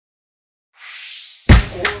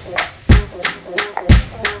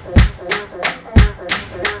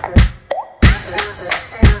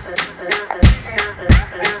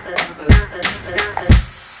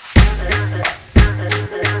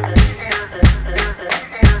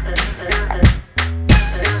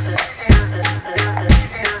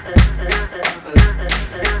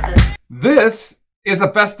This is a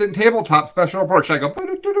Best in Tabletop special report. Should I go?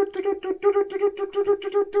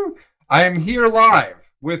 I am here live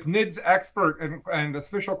with Nids expert and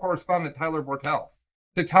official correspondent Tyler Bortel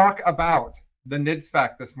to talk about the Nids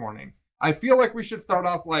fact this morning. I feel like we should start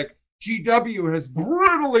off like GW has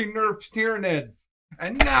brutally nerfed Tyranids,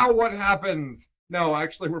 and now what happens? No,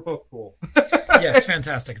 actually, we're both cool. Yeah, it's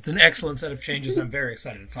fantastic. It's an excellent set of changes, and I'm very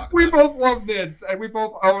excited to talk about it. We both love Nids, and we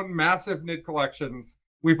both own massive Nid collections.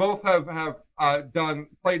 We both have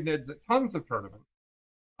played Nids at tons of tournaments.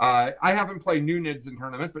 I haven't played new Nids in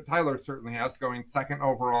tournament, but Tyler certainly has, going second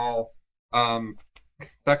overall,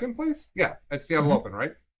 second place? Yeah, at Seattle Open,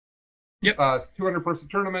 right? Yep. 200-person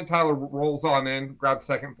tournament. Tyler rolls on in, grabs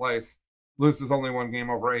second place, loses only one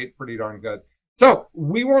game over 8. Pretty darn good. So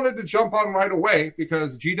we wanted to jump on right away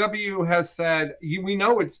because GW has said, we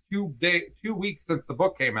know it's 2 weeks since the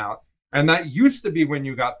book came out, and that used to be when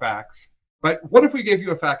you got facts. But what if we gave you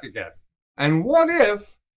a fact again? And what if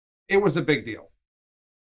it was a big deal?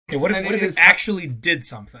 Yeah, what if it actually did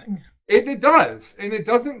something? It does. And it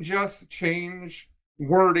doesn't just change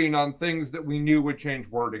wording on things that we knew would change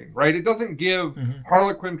wording, right? It doesn't give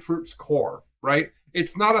Harlequin troops core, right?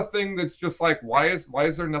 It's not a thing that's just like, why is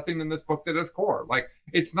there nothing in this book that has core? Like,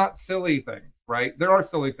 it's not silly things, right? There are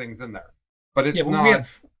silly things in there. But it's not...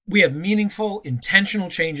 We have meaningful, intentional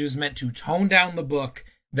changes meant to tone down the book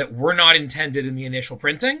that were not intended in the initial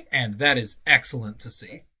printing, and that is excellent to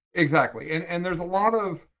see. Exactly, and there's a lot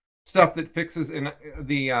of stuff that fixes in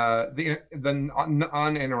the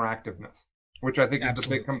non-interactiveness, which I think is the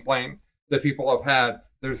big complaint that people have had.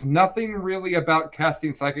 There's nothing really about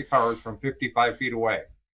casting psychic powers from 55 feet away,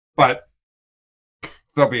 but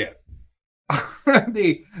so be it.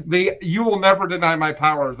 the you will never deny my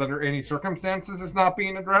powers under any circumstances is not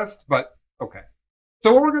being addressed, but okay.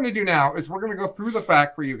 So what we're going to do now is we're going to go through the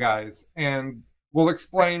fact for you guys, and we'll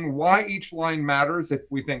explain why each line matters if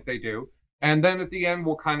we think they do. And then at the end,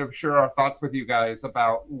 we'll kind of share our thoughts with you guys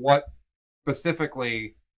about what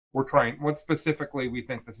specifically we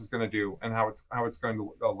think this is going to do and how it's going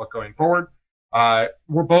to look going forward. But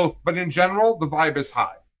in general, the vibe is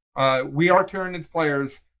high. We are Tyranids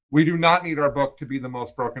players. We do not need our book to be the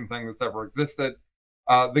most broken thing that's ever existed.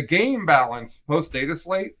 The game balance post-data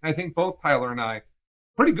slate, I think both Tyler and I,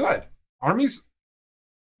 pretty good. Armies,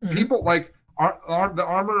 people like the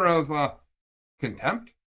armor of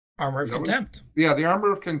contempt. Armor of contempt. Yeah, the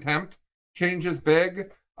armor of contempt changes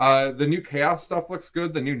big. The new chaos stuff looks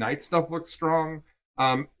good. The new night stuff looks strong.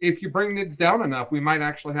 If you bring Nids down enough, we might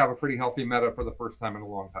actually have a pretty healthy meta for the first time in a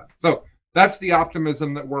long time. So that's the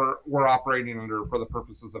optimism that we're operating under for the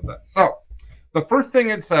purposes of this. So the first thing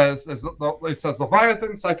it says is it says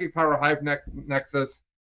Leviathan, Psychic Power, Hive Nexus.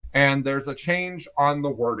 And there's a change on the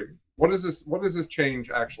wording. What is this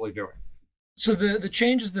change actually doing? So the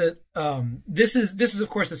change is that this is of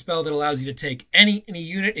course the spell that allows you to take any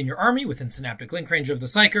unit in your army within synaptic link range of the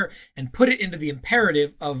Psyker and put it into the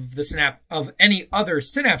imperative of any other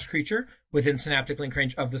synapse creature within synaptic link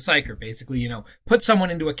range of the Psyker. Basically, put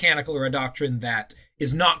someone into a canonical or a doctrine that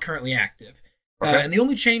is not currently active. Okay. And the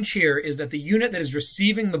only change here is that the unit that is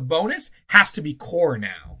receiving the bonus has to be core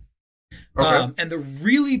now. Okay. And the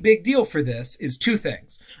really big deal for this is 2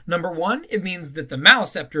 things. Number 1, it means that the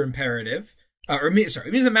Maleceptor imperative, it means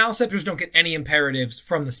the Maleceptors don't get any imperatives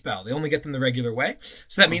from the spell. They only get them the regular way.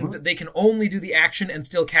 So that means that they can only do the action and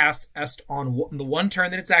still cast on the one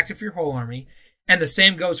turn that it's active for your whole army. And the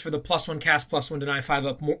same goes for the +1 cast, +1 deny,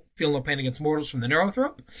 5-up, feel no pain against mortals from the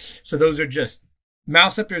Neurothrope. So those are just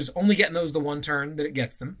Maleceptors only getting those the one turn that it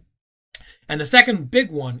gets them. And the second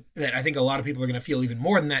big one that I think a lot of people are going to feel even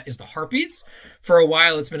more than that is the Harpies. For a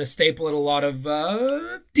while, it's been a staple at a lot of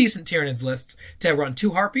decent Tyranids lists to run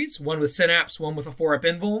 2 Harpies, one with Synapse, one with a 4-up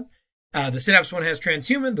Invuln. The Synapse one has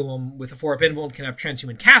Transhuman. The one with a 4-up Invuln can have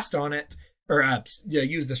Transhuman cast on it, or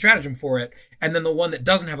use the stratagem for it. And then the one that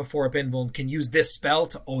doesn't have a 4-up Invuln can use this spell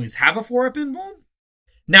to always have a 4-up Invuln.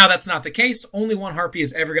 Now that's not the case. Only one Harpy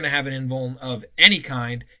is ever going to have an Invuln of any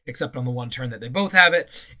kind, except on the one turn that they both have it.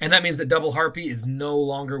 And that means that double Harpy is no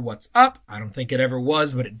longer what's up. I don't think it ever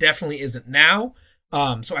was, but it definitely isn't now.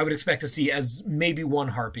 So I would expect to see as maybe one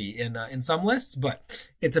Harpy in some lists, but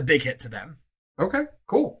it's a big hit to them. Okay,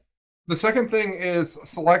 cool. The second thing is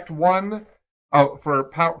select one, for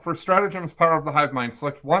Stratagem's Power of the Hive Mind,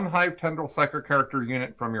 select one Hive Tendril Psyker character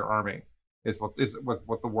unit from your army. was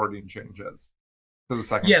what the wording change is to the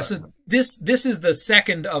second. Yeah, so this is the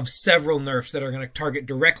second of several nerfs that are going to target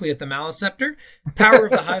directly at the Maliceptor. Power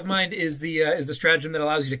of the Hive Mind is the stratagem that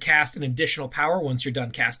allows you to cast an additional power once you're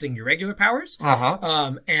done casting your regular powers.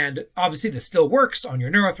 And obviously this still works on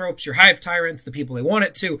your Neurothropes, your Hive Tyrants, the people they want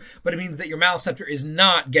it to, but it means that your Maliceptor is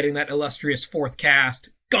not getting that illustrious fourth cast.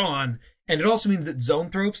 Gone. And it also means that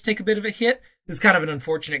Zoanthropes take a bit of a hit. This is kind of an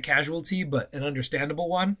unfortunate casualty, but an understandable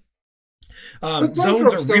one.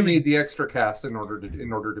 Zones are really need the extra cast in order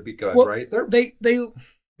to be good, right?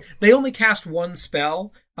 They only cast one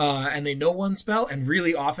spell, and they know one spell, and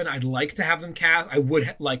really often I'd like to have them cast. I would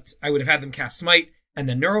have had them cast Smite and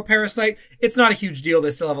then Neuroparasite. It's not a huge deal.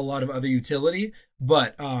 They still have a lot of other utility,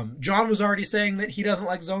 but John was already saying that he doesn't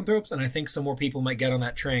like Zoanthropes, and I think some more people might get on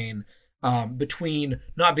that train. Between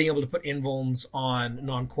not being able to put invulns on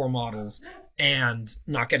non-core models and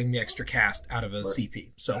not getting the extra cast out of a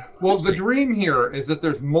CP. So the dream here is that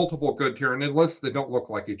there's multiple good Tyranid lists that don't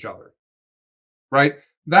look like each other, right?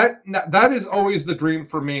 That is always the dream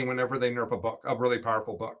for me whenever they nerf a book, a really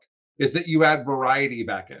powerful book, is that you add variety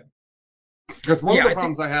back in. Because one of the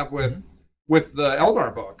problems I have with the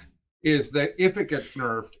Eldar book is that if it gets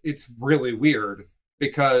nerfed, it's really weird.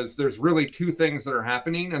 Because there's really two things that are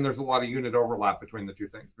happening, and there's a lot of unit overlap between the two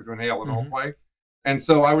things, between Hail and Oldplay. And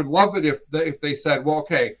so I would love it if they said, well,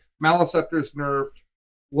 okay, Maliceptor's nerfed,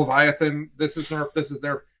 Leviathan, this is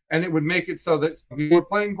nerfed, and it would make it so that some people are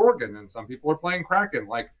playing Gorgon and some people are playing Kraken.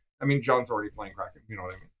 Like, I mean, John's already playing Kraken, you know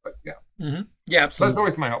what I mean? But yeah, yeah, absolutely. So that's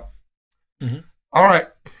always my hope. All right,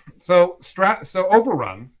 so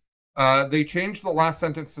Overrun, they changed the last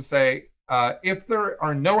sentence to say, if there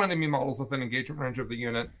are no enemy models within engagement range of the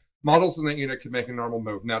unit, models in that unit can make a normal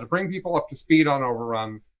move. Now, to bring people up to speed on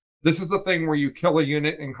Overrun, this is the thing where you kill a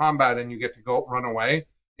unit in combat and you get to go run away.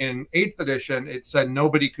 In 8th edition, it said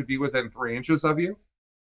nobody could be within 3 inches of you.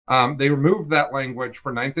 They removed that language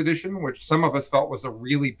for 9th edition, which some of us felt was a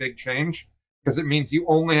really big change, because it means you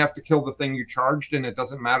only have to kill the thing you charged, and it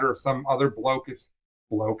doesn't matter if some other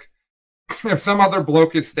if some other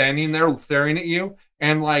bloke is standing there staring at you.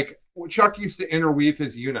 And like, Chuck used to interweave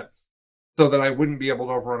his units so that I wouldn't be able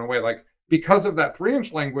to overrun away. Like, because of that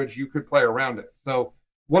 3-inch language, you could play around it. So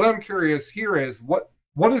what I'm curious here is what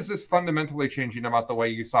is this fundamentally changing about the way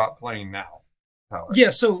you saw it playing now? Tyler?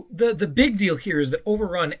 Yeah, so the big deal here is that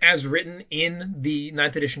Overrun, as written in the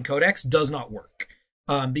 9th edition Codex, does not work.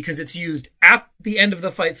 Because it's used at the end of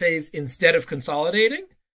the fight phase instead of consolidating,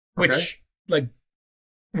 which,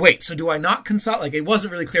 wait, so do I not consolidate? Like, it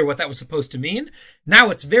wasn't really clear what that was supposed to mean. Now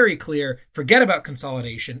it's very clear. Forget about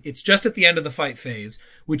consolidation. It's just at the end of the fight phase,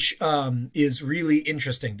 which is really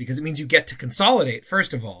interesting because it means you get to consolidate,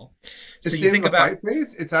 first of all. So you think about fight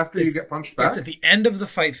phase? It's after you get punched back? It's at the end of the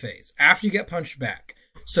fight phase, after you get punched back.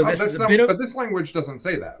 So this is a bit of... But this language doesn't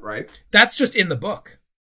say that, right? That's just in the book.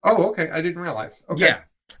 Oh, okay. I didn't realize. Okay.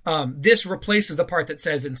 Yeah. This replaces the part that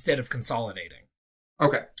says instead of consolidating.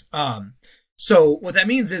 Okay. So what that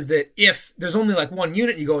means is that if there's only like one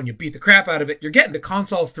unit, you go and you beat the crap out of it, you're getting to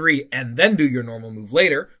Consol 3 and then do your normal move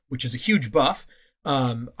later, which is a huge buff.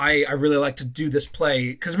 I really like to do this play,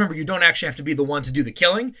 because remember, you don't actually have to be the one to do the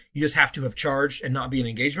killing. You just have to have charged and not be in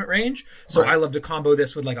engagement range. So I love to combo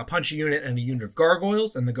this with like a punchy unit and a unit of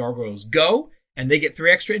gargoyles, and the gargoyles go, and they get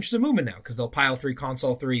 3 extra inches of movement now, because they'll pile 3,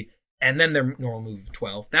 Consol 3, and then their normal move of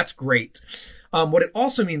 12. That's great. What it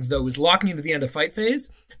also means, though, is locking into the end of fight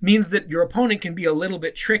phase means that your opponent can be a little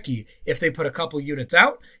bit tricky if they put a couple units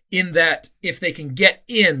out, in that if they can get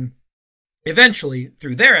in eventually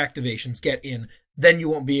through their activations, get in, then you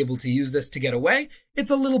won't be able to use this to get away. It's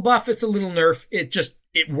a little buff, it's a little nerf,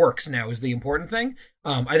 it works now is the important thing.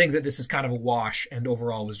 I think that this is kind of a wash, and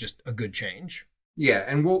overall was just a good change. Yeah,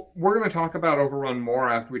 and we're going to talk about Overrun more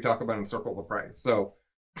after we talk about Encircle the Prey. So,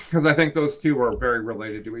 because I think those two are very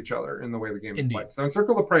related to each other in the way the game is played. So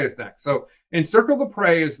Encircle the Prey is next. So Encircle the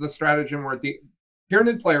Prey is the stratagem where the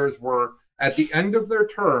Tyranid players were, at the end of their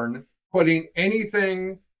turn, putting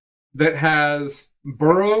anything that has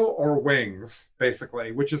burrow or wings,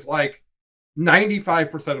 basically, which is like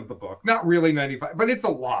 95% of the book. Not really 95, but it's a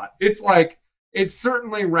lot. It's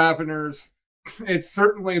certainly Raveners. It's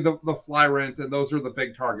certainly the Flyrant, and those are the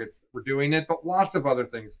big targets that were doing it, but lots of other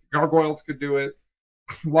things. Gargoyles could do it.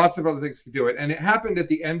 Lots of other things could do it. And it happened at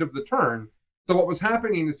the end of the turn. So what was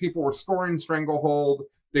happening is people were scoring Stranglehold.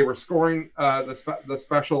 They were scoring the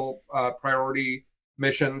special priority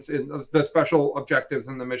missions, in the special objectives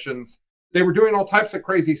in the missions. They were doing all types of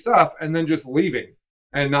crazy stuff and then just leaving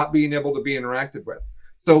and not being able to be interacted with.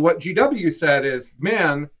 So what GW said is,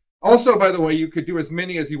 man, also, by the way, you could do as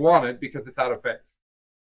many as you wanted because it's out of phase.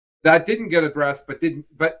 that didn't get addressed, but it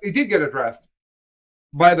did get addressed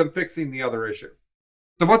by them fixing the other issue.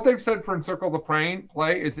 So what they've said for Encircle the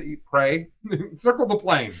Play is that you pray. Encircle the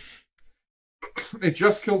Plane. It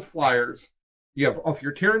just kills flyers. You have, if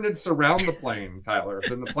your Tyranids surround the plane, Tyler,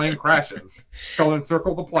 then the plane crashes. So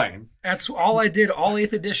Encircle the Plane. That's all I did all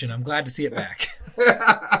 8th edition. I'm glad to see it back.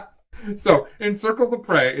 So, Encircle the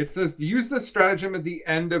Prey, it says use this stratagem at the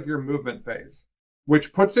end of your movement phase,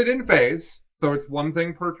 which puts it in phase, so it's one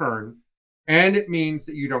thing per turn, and it means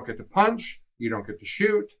that you don't get to punch, you don't get to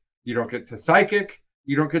shoot, you don't get to psychic,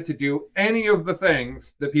 you don't get to do any of the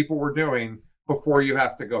things that people were doing before you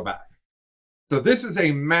have to go back. So this is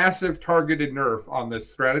a massive targeted nerf on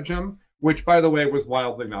this stratagem, which, by the way, was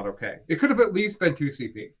wildly not okay. It could have at least been 2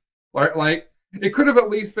 CP. Like it could have at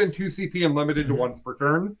least been 2 CP and limited to once per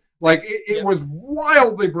turn. Like, it was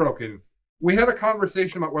wildly broken. We had a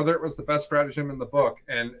conversation about whether it was the best stratagem in the book,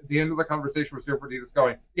 and the end of the conversation was Superditas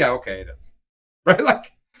going, yeah, okay, it is. Right?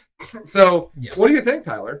 Like, so, What do you think,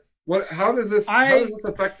 Tyler? How does this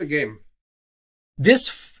affect the game?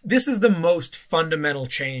 This is the most fundamental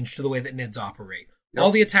change to the way that Nids operate. Yep.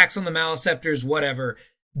 All the attacks on the Maliceptors, whatever.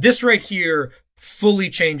 This right here fully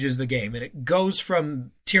changes the game, and it goes from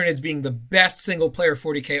Tyranids being the best single-player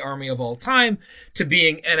 40k army of all time to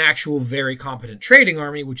being an actual very competent trading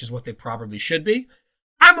army, which is what they probably should be.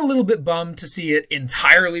 I'm a little bit bummed to see it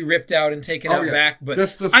entirely ripped out and taken out back, but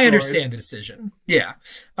I understand the decision. Yeah.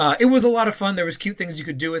 It was a lot of fun. There was cute things you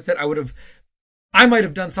could do with it. I might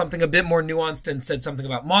have done something a bit more nuanced and said something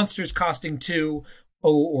about monsters costing 2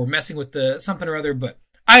 or messing with the something or other, but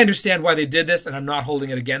I understand why they did this, and I'm not holding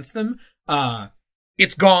it against them.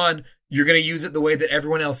 It's gone. You're going to use it the way that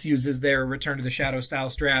everyone else uses their Return to the Shadow style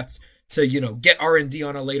strats. So, get R&D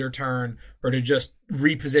on a later turn or to just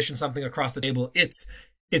reposition something across the table. It's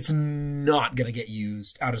not going to get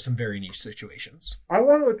used out of some very niche situations. I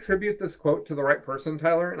want to attribute this quote to the right person,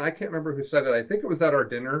 Tyler, and I can't remember who said it. I think it was at our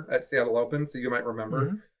dinner at Seattle Open, so you might remember.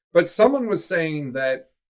 Mm-hmm. But someone was saying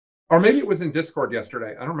that, or maybe it was in Discord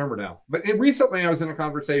yesterday. I don't remember now. But recently I was in a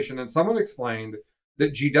conversation and someone explained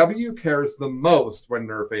that GW cares the most when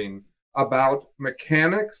nerfing about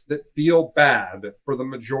mechanics that feel bad for the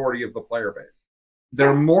majority of the player base.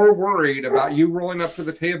 They're more worried about you rolling up to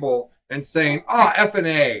the table and saying, F and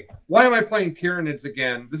A, why am I playing Tyranids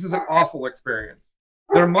again? This is an awful experience.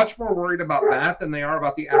 They're much more worried about that than they are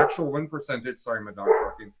about the actual win percentage. Sorry, my dog's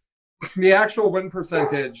barking. The actual win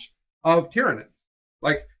percentage of Tyranids.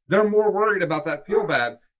 Like, they're more worried about that feel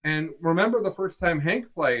bad. And remember the first time Hank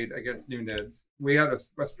played against New Nids, we had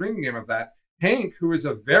a stream game of that. Hank, who is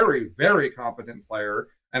a very, very competent player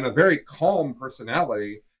and a very calm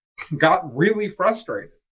personality, got really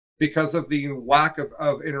frustrated because of the lack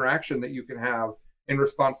of interaction that you can have in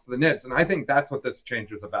response to the Nids. And I think that's what this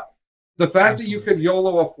change is about. The fact that you can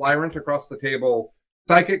YOLO a Flyrant across the table,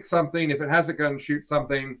 psychic something, if it has a gun, shoot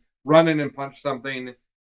something, run in and punch something,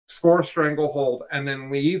 score Stranglehold, and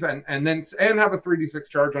then leave, and have a 3d6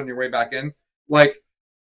 charge on your way back in. Like,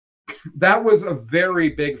 that was a very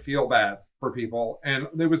big feel bad for people, and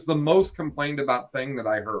it was the most complained about thing that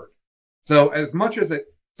I heard. So as much as it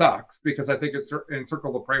sucks, because I think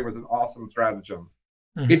Encircle the Prey was an awesome stratagem,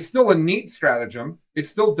 it's still a neat stratagem. It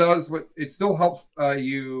still does it still helps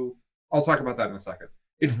you. I'll talk about that in a second.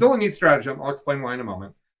 It's still a neat stratagem. I'll explain why in a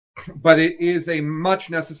moment. But it is a much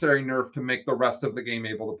necessary nerf to make the rest of the game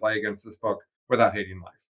able to play against this book without hating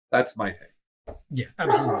life. That's my take. Yeah,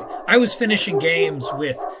 absolutely. I was finishing games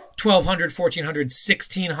with 1,200, 1,400,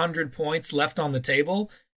 1,600 points left on the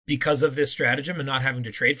table because of this stratagem and not having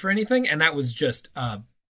to trade for anything. And that was just, that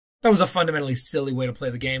was a fundamentally silly way to play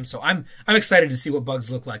the game. So I'm excited to see what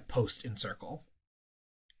bugs look like post-Encircle.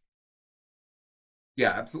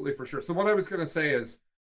 Yeah, absolutely, for sure. So what I was going to say is,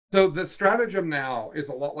 so the stratagem now is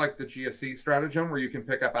a lot like the GSC stratagem, where you can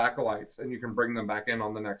pick up acolytes and you can bring them back in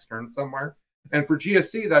on the next turn somewhere. And for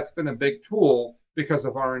GSC, that's been a big tool because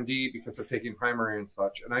of R&D, because of taking primary and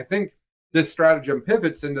such. And I think this stratagem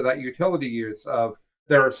pivots into that utility use of,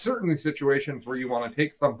 there are certainly situations where you want to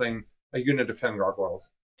take something, a unit of 10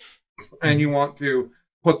 gargoyles, and you want to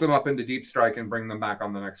put them up into deep strike and bring them back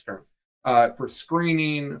on the next turn. For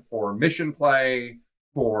screening, for mission play,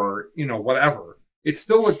 for, whatever. It's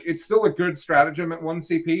still a good stratagem at 1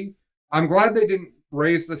 CP. I'm glad they didn't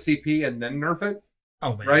raise the CP and then nerf it.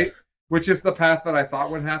 Oh man. Right? Which is the path that I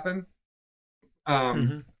thought would happen.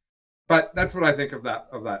 But that's what I think of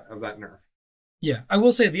that nerf. Yeah, I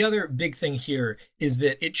will say the other big thing here is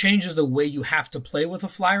that it changes the way you have to play with a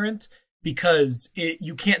Flyrant, because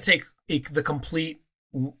you can't take the complete.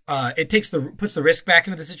 It puts the risk back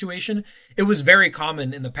into the situation. It was very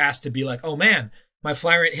common in the past to be like, oh man, My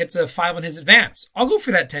Flyrant hits a 5 on his advance. I'll go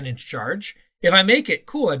for that 10-inch charge. If I make it,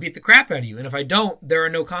 cool, I beat the crap out of you. And if I don't, there are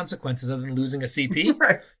no consequences other than losing a CP.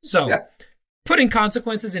 Right. So Yeah. putting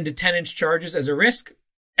consequences into 10-inch charges as a risk,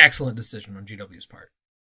 excellent decision on GW's part.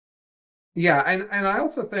 Yeah, and I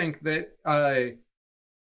also think that I'm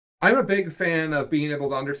a big fan of being able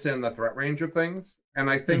to understand the threat range of things. And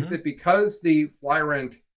I think that because the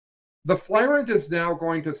Flyrant is now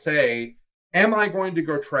going to say, am I going to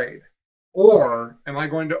go trade? Or am I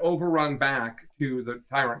going to overrun back to the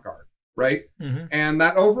Tyrant Guard, right? And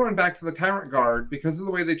that overrun back to the Tyrant Guard, because of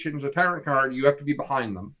the way they changed the Tyrant Guard, you have to be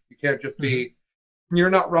behind them. You can't just be, you're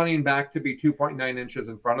not running back to be 2.9 inches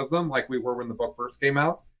in front of them like we were when the book first came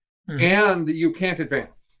out. And you can't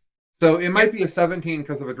advance. So it might be a 17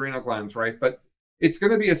 because of adrenal glands, right? But it's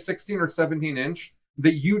going to be a 16 or 17 inch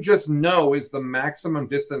that you just know is the maximum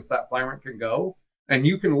distance that Flyrant can go. And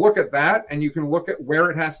you can look at that, and you can look at where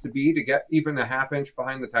it has to be to get even a half inch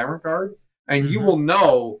behind the Tyrant Guard, and you will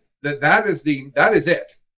know that that is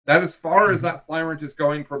it. That as far as that Flyrant is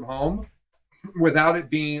going from home, without it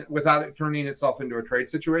turning itself into a trade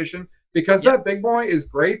situation, because that big boy is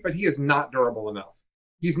great, but he is not durable enough.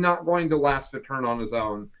 He's not going to last a turn on his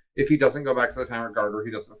own if he doesn't go back to the Tyrant Guard or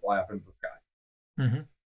he doesn't fly up into the sky.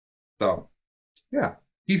 So, yeah,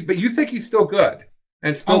 but you think he's still good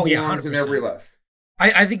and still belongs in every list.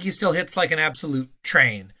 I think he still hits like an absolute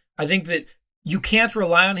train. I think that you can't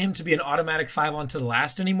rely on him to be an automatic 5 on to the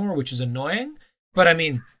last anymore, which is annoying. But I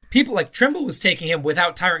mean, people like Trimble was taking him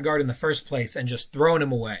without Tyrant Guard in the first place and just throwing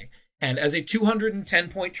him away. And as a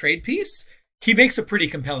 210-point trade piece, he makes a pretty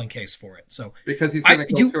compelling case for it. So because he's going to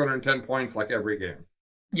kill 210 points like every game.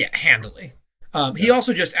 Yeah, handily. He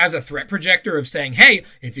also just as a threat projector of saying, hey,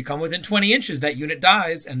 if you come within 20 inches, that unit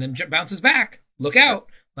dies and then bounces back. Look out.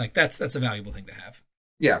 Like that's a valuable thing to have.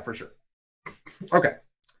 Yeah, for sure. Okay.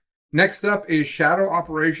 Next up is Shadow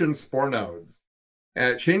Operation Spore Nodes.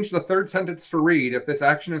 Change the third sentence to read, if this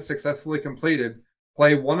action is successfully completed,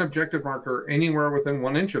 play one objective marker anywhere within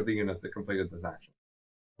 1 inch of the unit that completed this action.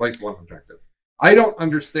 Place one objective. I don't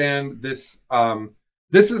understand this.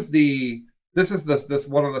 This is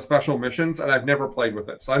one of the special missions, and I've never played with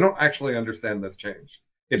it, so I don't actually understand this change.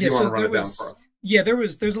 If you want to run it down for us. Yeah,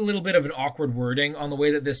 there's a little bit of an awkward wording on the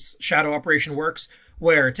way that this shadow operation works,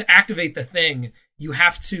 where to activate the thing, you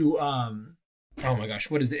have to, oh my gosh,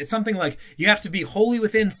 what is it? It's something like you have to be wholly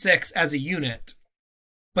within 6 as a unit,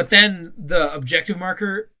 but then the objective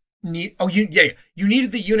marker you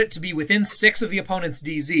needed the unit to be within 6 of the opponent's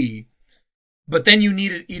DZ, but then you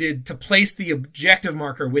needed to place the objective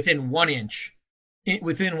marker within 1 inch,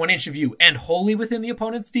 of you, and wholly within the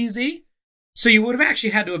opponent's DZ. So you would have actually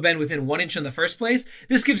had to have been within 1 inch in the first place.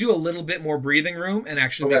 This gives you a little bit more breathing room and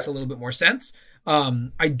actually makes a little bit more sense.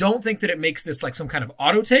 I don't think that it makes this like some kind of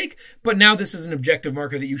auto take, but now this is an objective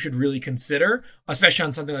marker that you should really consider, especially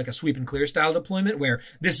on something like a sweep and clear style deployment where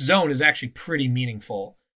this zone is actually pretty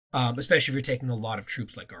meaningful, especially if you're taking a lot of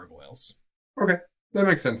troops like gargoyles. Okay, that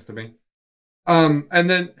makes sense to me. And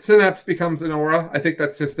then Synapse becomes an aura. I think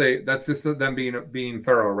that's just them being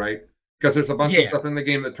thorough, right? Because there's a bunch of stuff in the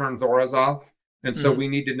game that turns auras off, and so we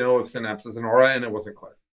need to know if Synapse is an aura, and it wasn't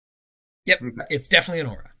clear. Yep, okay. It's definitely an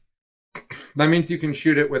aura. That means you can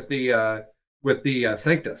shoot it with the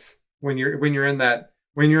Sanctus when you're in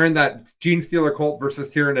that Gene Stealer Cult versus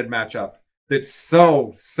Tyranid matchup. That's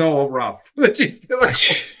so rough. The Gene Stealer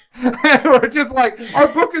Cult. We're just like, our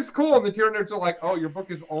book is cool, and the Tyranids are like, oh, your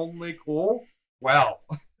book is only cool? Well.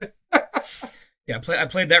 Yeah, I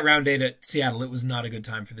played that round 8 at Seattle. It was not a good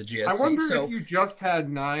time for the GSC. I wonder if you just had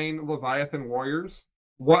 9 Leviathan warriors,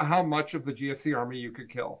 how much of the GSC army you could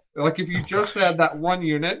kill. Like if you just had that one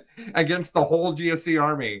unit against the whole GSC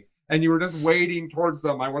army, and you were just wading towards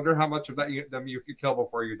them, I wonder how much of them you could kill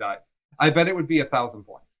before you died. I bet it would be 1,000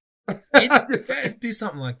 points. It'd be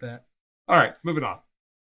something like that. All right, moving on.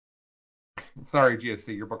 Sorry,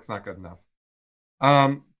 GSC, your book's not good enough.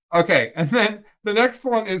 Okay, and then the next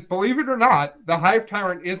one is, believe it or not, the Hive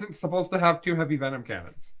Tyrant isn't supposed to have 2 heavy venom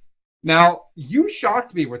cannons. Now, you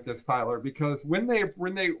shocked me with this, Tyler, because when they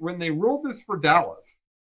ruled this for Dallas,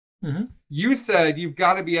 you said you've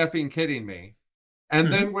got to be effing kidding me.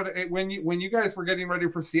 And then when you guys were getting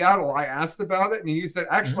ready for Seattle, I asked about it, and you said,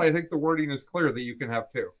 actually, I think the wording is clear that you can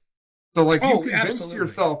have 2. So, like, you convinced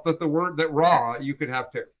yourself that raw you could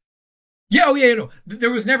have 2. Yeah, no. There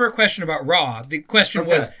was never a question about raw. The question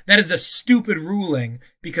was, that is a stupid ruling,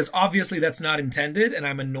 because obviously that's not intended, and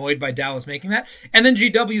I'm annoyed by Dallas making that. And then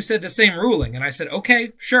GW said the same ruling, and I said,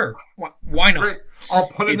 okay, sure. Why not? Great. I'll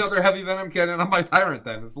put another heavy venom cannon on my Tyrant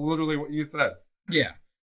then. It's literally what you said. Yeah.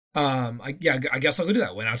 I guess I'll go do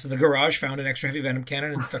that. Went out to the garage, found an extra heavy venom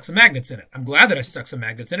cannon, and stuck some magnets in it. I'm glad that I stuck some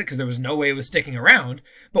magnets in it because there was no way it was sticking around.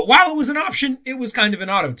 But while it was an option, it was kind of an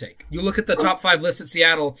auto take. You look at the top 5 lists at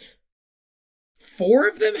Seattle, 4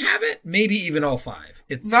 of them have it, maybe even all 5.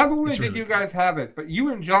 Not only it's did really you cool. guys have it, but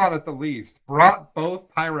you and John at the least brought both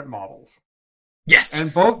pirate models. Yes.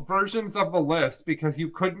 And both versions of the list because you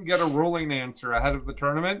couldn't get a ruling answer ahead of the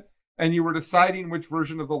tournament, and you were deciding which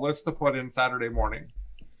version of the list to put in Saturday morning.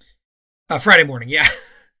 Friday morning, yeah.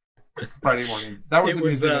 Friday morning. That was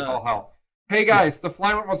amusing as all hell. Hey guys, the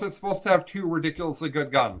Flyrant wasn't supposed to have 2 ridiculously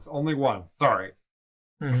good guns. Only 1. Sorry.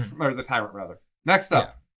 Mm-hmm. Or the Tyrant, rather. Next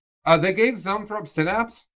up. They gave Zone Throb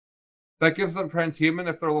Synapse. That gives them Transhuman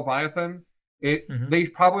if they're Leviathan. They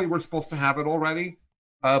probably were supposed to have it already.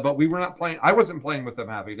 But we were not playing. I wasn't playing with them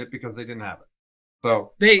having it because they didn't have it.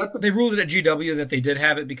 So they ruled it at GW that they did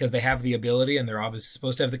have it because they have the ability and they're obviously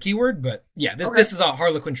supposed to have the keyword. But yeah, this is a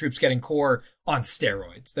Harlequin troops getting core on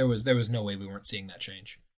steroids. There was no way we weren't seeing that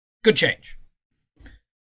change. Good change.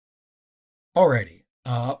 Alrighty.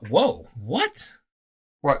 Whoa, what?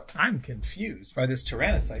 What? I'm confused by this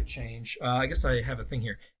Tyrannocyte change. I guess I have a thing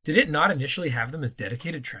here. Did it not initially have them as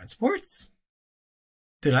dedicated transports?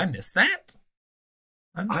 Did I miss that?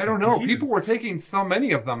 I don't know. Confused. People were taking so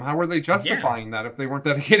many of them. How were they justifying that if they weren't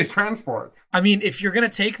dedicated transports? I mean, if you're going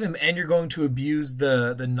to take them and you're going to abuse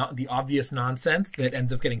the obvious nonsense that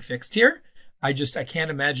ends up getting fixed here, I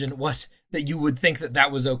can't imagine that you would think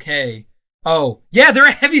that was okay. Oh, yeah, they're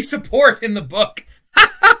a heavy support in the book.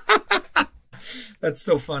 That's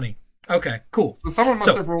so funny. Okay, cool. So someone must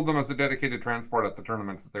have ruled them as a dedicated transport at the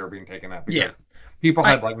tournaments that they were being taken at because people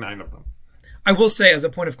had like 9 of them. I will say, as a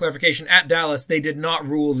point of clarification, at Dallas, they did not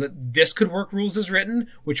rule that this could work rules as written,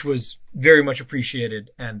 which was very much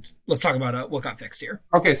appreciated. And let's talk about what got fixed here.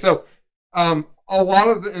 Okay, so in a lot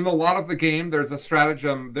of the game, there's a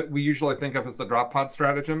stratagem that we usually think of as the drop pod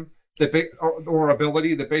stratagem, or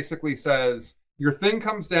ability that basically says your thing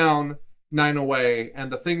comes down 9 away,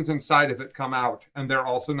 and the things inside of it come out, and they're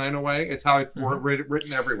also 9 away. It's how it's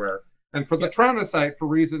written everywhere. And for the Tyrannocyte, for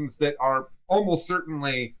reasons that are almost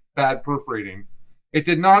certainly bad proofreading, it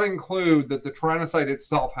did not include that the Tyrannocyte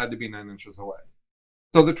itself had to be 9 inches away.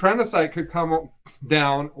 So the Tyrannocyte could come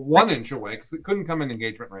down 1 inch away, because it couldn't come in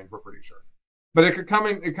engagement range, we're pretty sure. But it could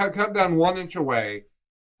come down 1 inch away,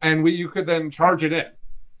 and you could then charge it in.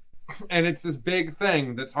 And it's this big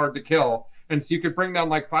thing that's hard to kill. And so you could bring down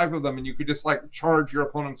like 5 of them, and you could just like charge your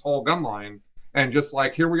opponent's whole gun line, and just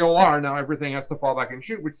like, here we all are, now everything has to fall back and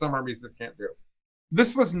shoot, which some armies just can't do.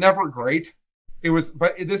 This was never great.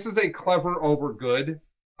 But this is a clever over good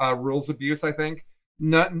rules abuse, I think.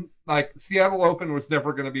 Not like Seattle Open was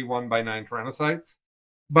never going to be won by 9 Tyrannocytes,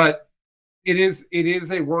 but it is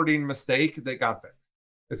a wording mistake that got fixed,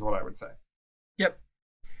 is what I would say. Yep.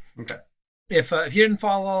 Okay. If you didn't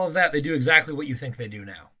follow all of that, they do exactly what you think they do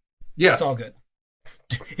now. Yes. It's all good.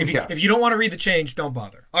 If you don't want to read the change, don't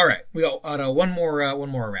bother. All right, we got one more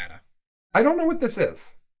errata. I don't know what this is.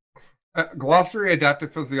 Glossary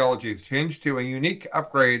Adaptive Physiology is changed to a unique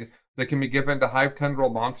upgrade that can be given to Hive Tendril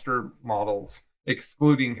monster models,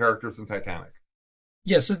 excluding characters in Titanic.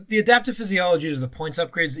 Yeah, so the adaptive physiologies are the points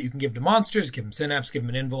upgrades that you can give to monsters, give them synapse, give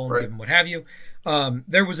them an invuln, give them what have you.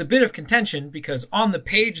 There was a bit of contention because on the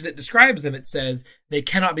page that describes them, it says they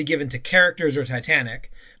cannot be given to characters or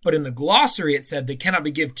Titanic, but in the glossary it said they cannot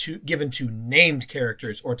be given to named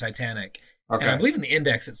characters or Titanic. Okay. And I believe in the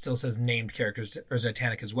index it still says named characters or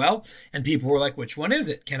Titanic as well. And people were like, which one is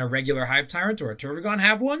it? Can a regular Hive Tyrant or a Turvagon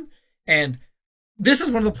have one? And this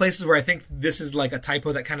is one of the places where I think this is like a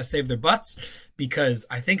typo that kind of saved their butts, because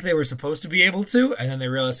I think they were supposed to be able to, and then they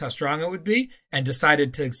realized how strong it would be and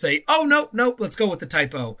decided to say, oh, nope, let's go with the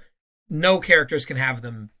typo. No characters can have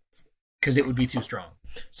them because it would be too strong.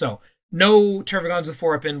 So no Turvagons with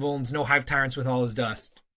 4-up invulns, no Hive Tyrants with all his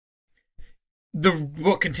dust. The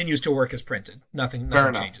book continues to work as printed. Nothing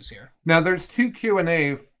changes here. Now there's 2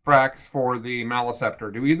 Q&A fracs for the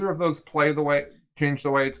Maleceptor. Do either of those change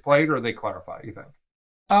the way it's played, or they clarify, you think?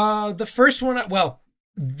 The first one, well,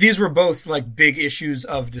 these were both like big issues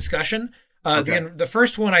of discussion. The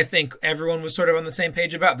first one, I think everyone was sort of on the same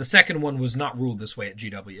page about. The second one was not ruled this way at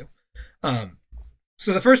GW.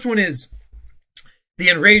 So the first one is the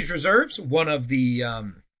Enraged Reserves, one of the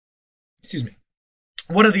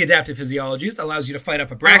adaptive physiologies, allows you to fight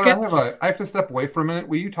up a bracket. I have to step away for a minute.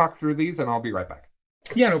 Will you talk through these, and I'll be right back?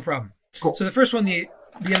 Yeah, no problem. Cool. So the first one, the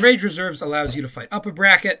Enraged Reserves, allows you to fight up a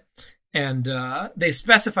bracket, and they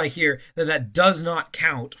specify here that does not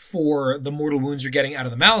count for the mortal wounds you're getting out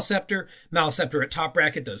of the Maleceptor. Maleceptor at top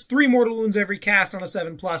bracket does 3 mortal wounds every cast on a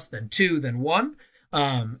 7+, then 2, then 1.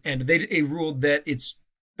 And they ruled that it's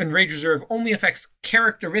Enraged Reserve only affects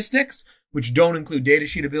characteristics, which don't include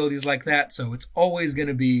datasheet abilities like that. So it's always going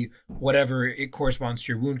to be whatever it corresponds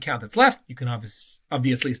to your wound count that's left. You can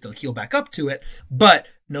obviously still heal back up to it, but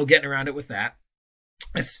no getting around it with that.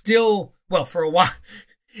 I still, well, for a while,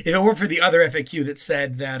 if it weren't for the other FAQ that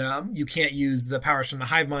said that you can't use the powers from the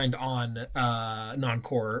hive mind on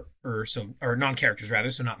non-core or non-characters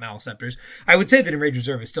rather, so not maleceptors, I would say that Enraged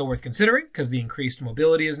Reserve is still worth considering because the increased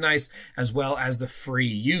mobility is nice, as well as the free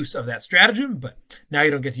use of that stratagem. But now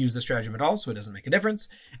you don't get to use the stratagem at all, so it doesn't make a difference.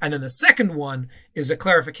 And then the second one is a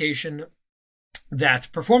clarification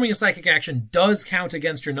that performing a psychic action does count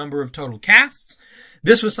against your number of total casts.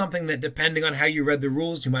 This was something that, depending on how you read the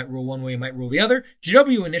rules, you might rule one way, you might rule the other.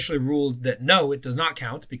 GW initially ruled that no, it does not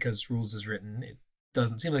count, because rules is written, it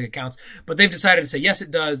doesn't seem like it counts. But they've decided to say, yes,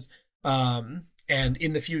 it does. And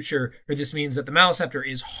in the future, or this means that the Maleceptor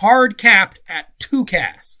is hard capped at 2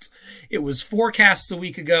 casts. It was 4 casts a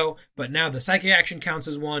week ago, but now the psychic action counts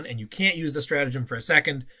as 1, and you can't use the stratagem for a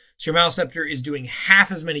second. So your Maleceptor is doing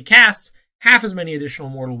half as many casts, half as many additional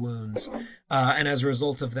mortal wounds, and as a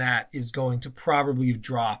result of that is going to probably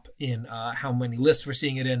drop in how many lists we're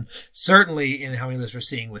seeing it in, certainly in how many lists we're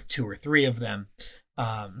seeing with 2 or 3 of them.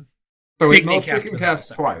 So at most it can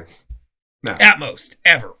cast twice. No. At most,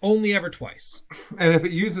 ever. Only ever twice. And if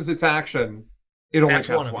it uses its action, it only casts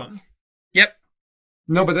once. Yep.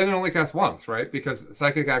 No, but then it only casts once, right? Because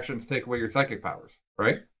psychic actions take away your psychic powers,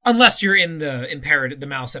 right? Unless you're in the imperative, the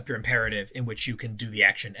Maleceptor imperative, in which you can do the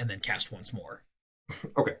action and then cast once more.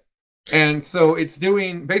 Okay. And so it's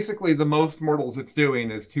doing, basically the most mortals it's doing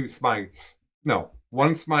is 2 smites. No,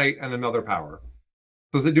 1 smite and another power.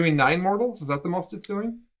 So is it doing 9 mortals? Is that the most it's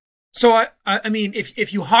doing? So I mean,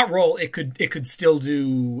 if you hot roll, it could still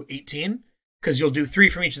do 18, because you'll do 3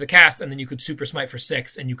 from each of the casts, and then you could super smite for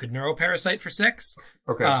 6, and you could neuroparasite for 6.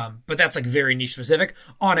 Okay. But that's like very niche specific.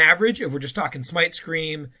 On average, if we're just talking smite,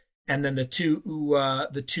 scream, and then the two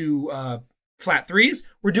flat 3s,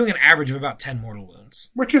 we're doing an average of about 10 mortal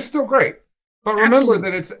wounds, which is still great. But remember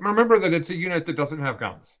that it's a unit that doesn't have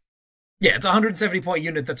guns. Yeah, it's a 170-point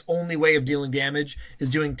unit that's only way of dealing damage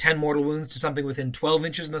is doing 10 mortal wounds to something within 12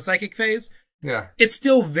 inches in the psychic phase. Yeah. It's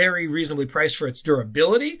still very reasonably priced for its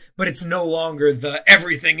durability, but it's no longer the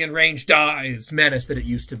everything in range dies menace that it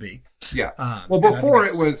used to be. Yeah. Well, before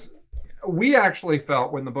it was, we actually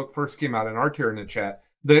felt when the book first came out in our Tyranid chat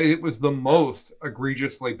that it was the most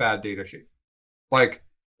egregiously bad data sheet. Like,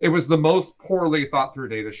 it was the most poorly thought through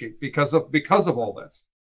data sheet because of all this.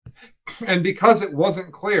 And because it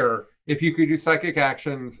wasn't clear if you could do psychic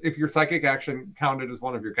actions, if your psychic action counted as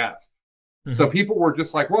one of your casts. Mm-hmm. So people were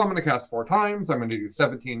just like, well, I'm going to cast 4 times. I'm going to do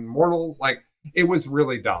 17 mortals. Like, it was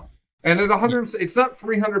really dumb. And at 100, it's not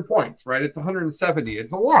 300 points, right? It's 170.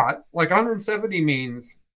 It's a lot. Like, 170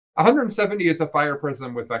 means 170 is a fire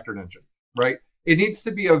prism with vectored engine, right? It needs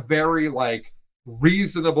to be a very, like,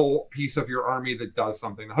 reasonable piece of your army that does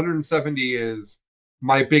something. 170 is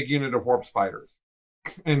my big unit of warp spiders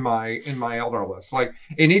in my Eldar list. Like,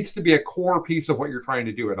 it needs to be a core piece of what you're trying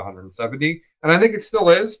to do at 170, and I think it still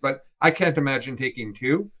is, but I can't imagine taking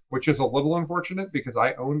 2, which is a little unfortunate because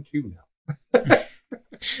I own 2 now.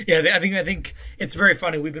 Yeah, I think it's very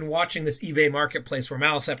funny. We've been watching this eBay marketplace where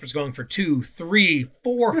Maleceptor's going for $200, $300,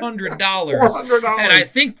 $400, $400, and I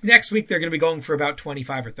think next week they're going to be going for about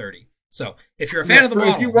 25 or 30. So if you're a fan of the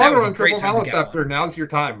model, if you want to run triple Maleceptor, now's your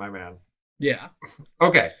time, my man. Yeah.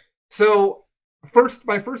 Okay, so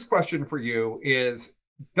my first question for you is,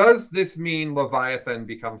 does this mean Leviathan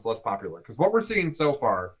becomes less popular? Because what we're seeing so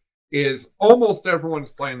far is almost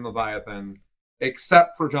everyone's playing Leviathan,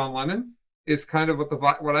 except for John Lennon, is kind of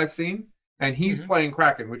what I've seen. And he's playing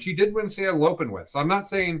Kraken, which he did win Seattle Open with. So I'm not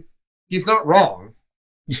saying he's not wrong,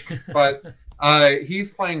 but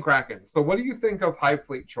he's playing Kraken. So what do you think of Hive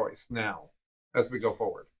Fleet choice now as we go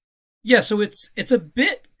forward? Yeah, so it's a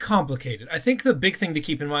bit complicated. I think the big thing to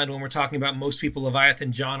keep in mind when we're talking about most people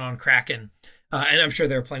Leviathan, John on Kraken, and I'm sure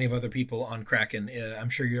there are plenty of other people on Kraken. I'm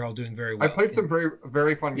sure you're all doing very well. I played some very,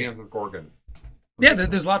 very fun games with Gorgon. Yeah,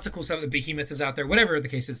 there's lots of cool stuff. The Behemoth is out there, whatever the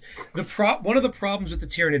case is. One of the problems with the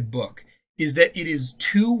Tyranid book is that it is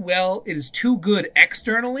too good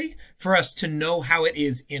externally for us to know how it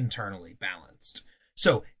is internally balanced.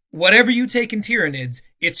 So whatever you take in Tyranids,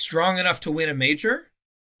 it's strong enough to win a major.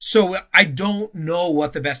 So I don't know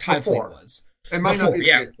what the best Hive Fleet was. It might not be the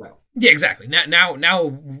case now. Yeah, exactly. Now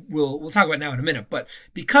we'll talk about now in a minute. But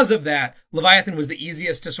because of that, Leviathan was the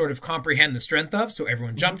easiest to sort of comprehend the strength of, so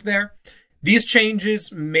everyone jumped there. These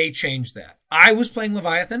changes may change that. I was playing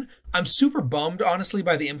Leviathan. I'm super bummed, honestly,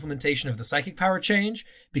 by the implementation of the psychic power change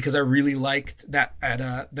because I really liked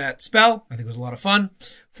that spell. I think it was a lot of fun.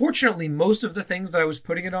 Fortunately, most of the things that I was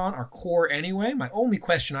putting it on are core anyway. My only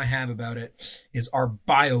question I have about it is, are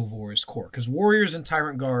Biovores core? Because Warriors and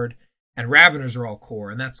Tyrant Guard and Raveners are all core,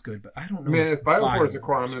 and that's good. But I don't know. I mean, if Biovores are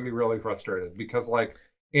core, I'm going to be really frustrated because, like,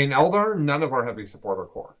 in Eldar, none of our heavy support are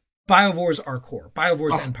core. Biovores are core.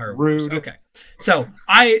 Biovores and Pyrovores. Rude. Okay. So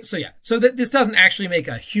this doesn't actually make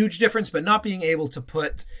a huge difference, but not being able to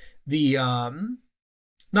put the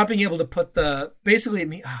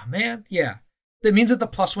basically, oh man, yeah. That means that the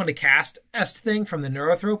 +1 to cast est thing from the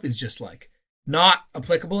Neurothrope is just like not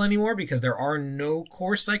applicable anymore because there are no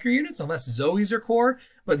core Psyker units unless Zoes are core,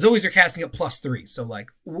 but Zoes are casting at +3. So like,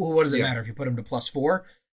 what does it matter if you put them to +4?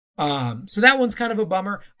 So that one's kind of a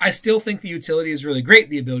bummer. I still think the utility is really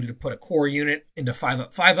great. The ability to put a core unit into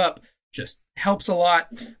 5-up, 5-up just helps a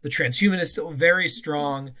lot. The transhuman is still very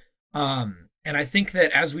strong. And I think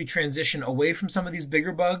that as we transition away from some of these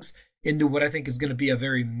bigger bugs into what I think is going to be a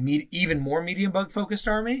very even more medium bug focused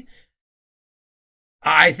army,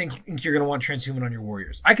 I think you're going to want transhuman on your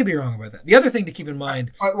warriors. I could be wrong about that. The other thing to keep in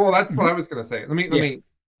mind. Well, that's what I was going to say. Let me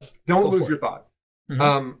don't lose your thought.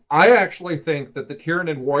 Mm-hmm. I actually think that the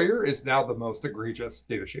Tyranid Warrior is now the most egregious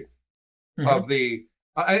data sheet of the,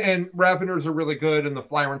 and Raveners are really good, and the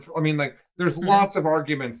Flyrants. I mean, like, there's lots of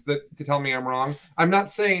arguments to tell me I'm wrong. I'm not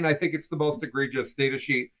saying I think it's the most egregious data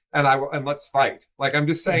sheet, and let's fight. Like, I'm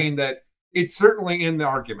just saying that it's certainly in the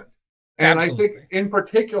argument, and Absolutely. I think in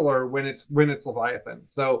particular when it's Leviathan.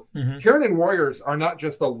 So Tyranid Warriors are not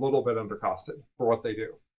just a little bit undercosted for what they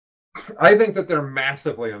do. I think that they're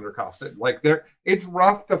massively undercosted. Like it's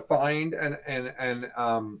rough to find and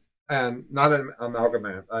not an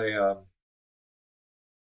amalgamate,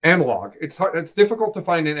 analog. It's hard. It's difficult to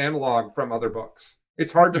find an analog from other books.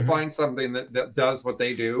 It's hard to find something that does what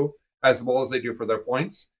they do as well as they do for their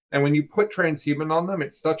points. And when you put transhuman on them,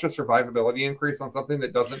 it's such a survivability increase on something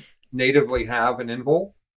that doesn't natively have an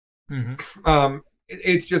invul.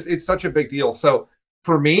 It's such a big deal. So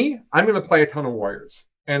for me, I'm going to play a ton of warriors.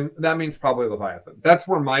 And that means probably Leviathan. That's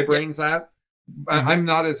where my brain's at. I'm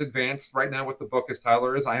not as advanced right now with the book as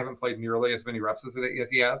Tyler is. I haven't played nearly as many reps as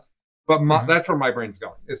he has. But that's where my brain's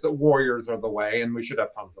going. Is that warriors are the way, and we should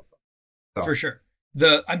have tons of them. So. For sure.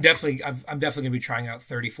 I'm definitely going to be trying out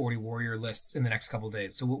 30, 40 warrior lists in the next couple of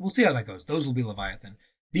days. So we'll see how that goes. Those will be Leviathan.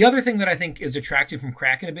 The other thing that I think is detracted from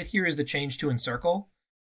Kraken a bit here is the change to Encircle.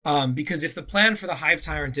 Because if the plan for the Hive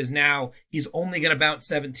Tyrant is now he's only going to bounce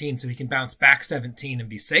 17 so he can bounce back 17 and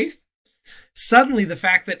be safe, suddenly the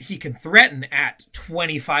fact that he can threaten at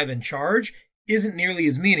 25 in charge isn't nearly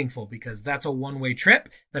as meaningful because that's a one-way trip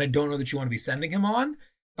that I don't know that you want to be sending him on.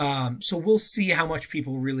 So we'll see how much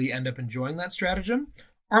people really end up enjoying that stratagem.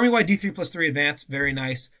 Army-wide D3+3 advance, very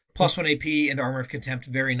nice. +1 AP and Armor of Contempt,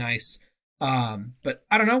 very nice. But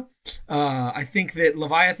I don't know. I think that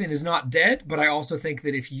Leviathan is not dead, but I also think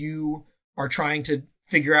that if you are trying to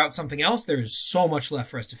figure out something else, there is so much left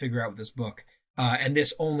for us to figure out with this book. And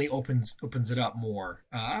this only opens it up more.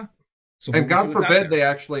 So and God forbid they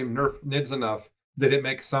actually nerf Nids enough that it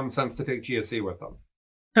makes some sense to take GSE with them.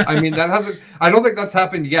 I mean, I don't think that's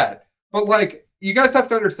happened yet. But like, you guys have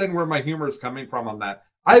to understand where my humor is coming from on that.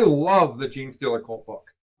 I love the Gene Stealer Cult book.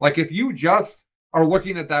 Like, if you just are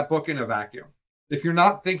looking at that book in a vacuum, if you're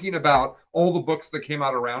not thinking about all the books that came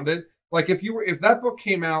out around it, like if that book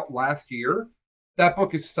came out last year, that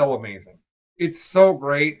book is so amazing. It's so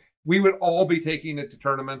great. We would all be taking it to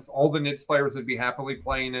tournaments. All the Nids players would be happily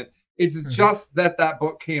playing it. It's just that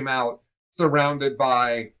book came out surrounded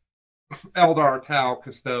by Eldar, Tau,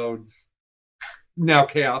 Custodes, now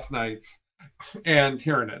Chaos Knights, and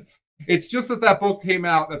Tyranids. It's just that book came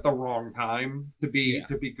out at the wrong time to be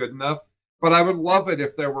good enough. But I would love it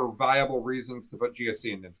if there were viable reasons to put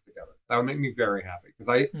GSC and Nids together. That would make me very happy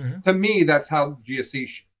because to me, that's how GSC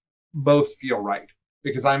most feel right.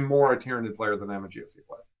 Because I'm more a Tyranid player than I'm a GSC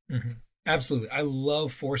player. Absolutely, I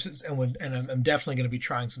love forces, and I'm definitely going to be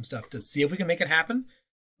trying some stuff to see if we can make it happen.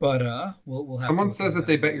 But we'll have. Someone says that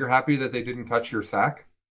they bet you're happy that they didn't touch your sack.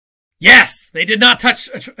 Yes, they did not touch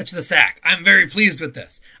the sack. I'm very pleased with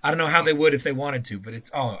this. I don't know how they would if they wanted to, but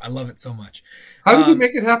I love it so much. How did he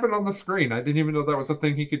make it happen on the screen? I didn't even know that was a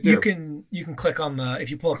thing he could do. You can click on if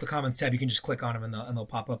you pull up the comments tab, you can just click on them and they'll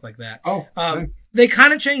pop up like that. Oh, nice. They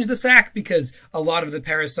kind of changed the sack because a lot of the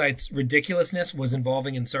parasite's ridiculousness was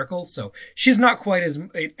involving Encircles, so she's not quite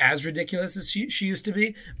as ridiculous as she used to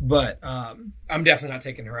be. But I'm definitely not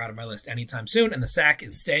taking her out of my list anytime soon, and the sack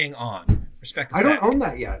is staying on. Respect the sack. I don't own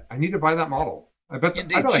that yet. I need to buy that model. I bet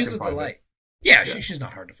Indeed, she's with the light. Yeah, she's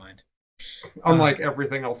not hard to find. Unlike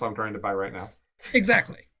everything else I'm trying to buy right now.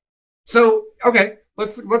 Exactly. So, okay,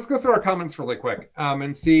 let's go through our comments really quick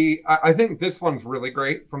and see. I think this one's really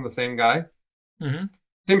great from the same guy. Mm-hmm.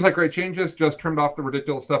 Seems like great changes, just trimmed off the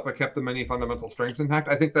ridiculous stuff but kept the many fundamental strengths intact.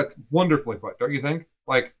 I think that's wonderfully put, don't you think?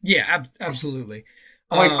 Like, yeah, absolutely.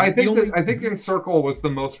 Like, I think Encircle was the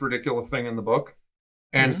most ridiculous thing in the book.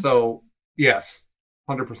 And so, yes,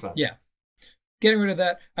 100%. Yeah. Getting rid of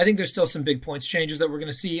that. I think there's still some big points changes that we're going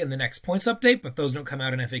to see in the next points update, but those don't come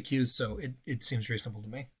out in FAQs, so it seems reasonable to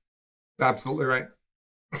me. Absolutely right.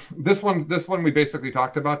 This one we basically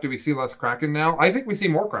talked about. Do we see less Kraken now? I think we see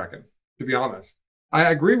more Kraken, to be honest.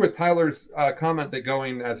 I agree with Tyler's comment that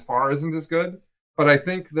going as far isn't as good, but I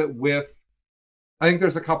think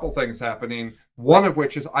there's a couple things happening. One of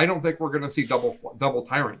which is I don't think we're going to see double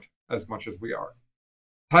Tyrant as much as we are.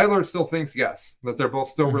 Tyler still thinks yes, that they're both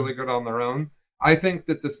still really good on their own. I think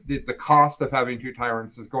that the cost of having 2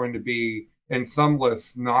 Tyrants is going to be in some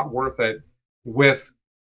lists not worth it with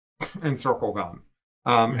Encircle Gun.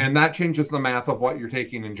 And that changes the math of what you're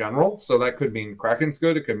taking in general. So that could mean Kraken's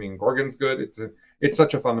good. It could mean Gorgon's good. It's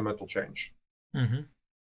such a fundamental change.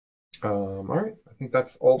 All right. I think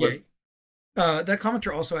that's all. Yeah. That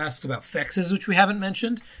commenter also asked about Fexes, which we haven't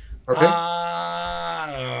mentioned. Okay.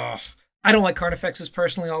 I don't like Carnifexes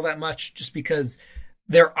personally all that much, just because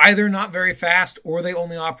they're either not very fast or they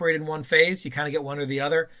only operate in one phase. You kind of get one or the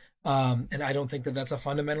other. And I don't think that that's a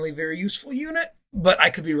fundamentally very useful unit, but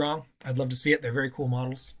I could be wrong. I'd love to see it. They're very cool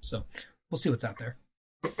models. So we'll see what's out there.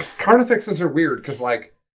 Carnifexes are weird because,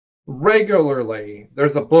 like, regularly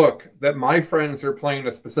there's a book that my friends are playing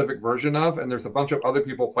a specific version of, and there's a bunch of other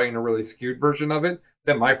people playing a really skewed version of it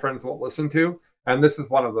that my friends won't listen to. And this is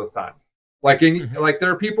one of those times. Like, like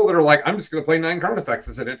there are people that are like, I'm just going to play 9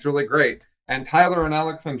 Carnifexes and it's really great. And Tyler and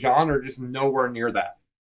Alex and John are just nowhere near that.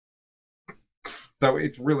 So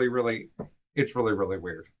it's really, really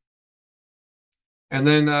weird. And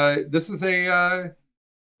then this is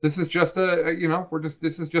just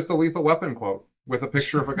a Lethal Weapon quote with a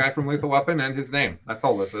picture of a guy from Lethal Weapon and his name. That's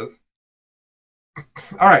all this is.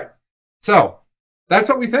 All right. So that's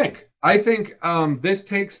what we think. I think this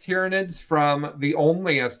takes Tyranids from the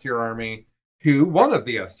only S tier army to one of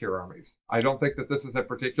the S tier armies. I don't think that this is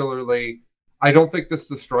I don't think this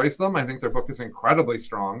destroys them. I think their book is incredibly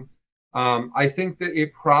strong. I think that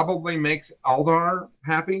it probably makes Eldar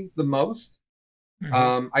happy the most.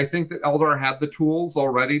 I think that Eldar had the tools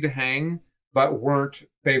already to hang, but weren't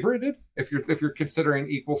favorited. If you're considering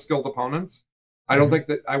equal skilled opponents, I don't think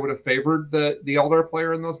that I would have favored the Eldar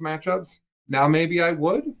player in those matchups. Now maybe I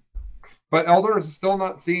would, but Eldar is still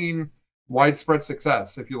not seeing widespread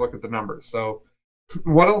success if you look at the numbers. So,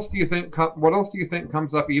 what else do you think? What else do you think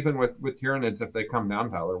comes up even with Tyranids if they come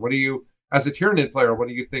down, Tyler? What do you, as a Tyranid player, what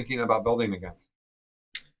are you thinking about building against?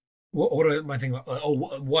 What am I thinking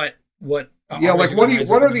about? What? Yeah, like what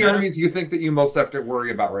are the armies you think that you most have to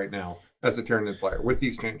worry about right now as a Tyranid player with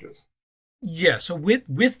these changes? Yeah, so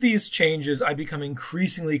with these changes, I become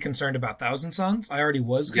increasingly concerned about Thousand Sons. I already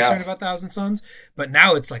was concerned about Thousand Sons, but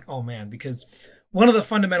now it's like, oh man, because one of the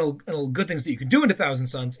fundamental good things that you can do into Thousand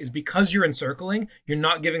Sons is because you're encircling, you're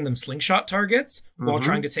not giving them slingshot targets while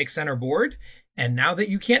trying to take center board. And now that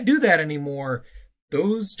you can't do that anymore,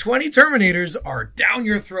 those 20 Terminators are down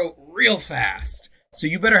your throat real fast. So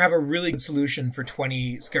you better have a really good solution for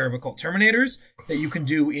 20 Scarab Occult Terminators that you can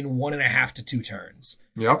do in 1.5 to 2 turns.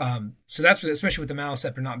 Yep. So that's especially with the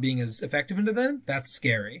Maliceptor not being as effective into them, that's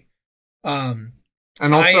scary.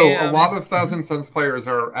 And also, a lot of Thousand Sons players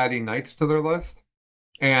are adding Knights to their list,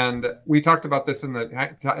 and we talked about this in our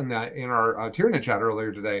Tyranid chat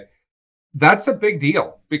earlier today. That's a big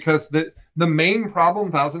deal because the main problem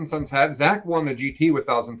Thousand Sons had, Zach won a GT with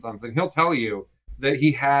Thousand Sons, and he'll tell you that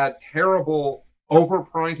he had terrible,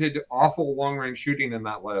 overpointed, awful long-range shooting in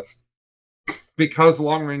that list because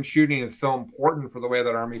long-range shooting is so important for the way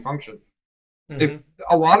that army functions. If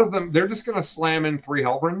a lot of them, they're just going to slam in 3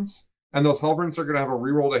 Helbrins, and those Helbrins are going to have a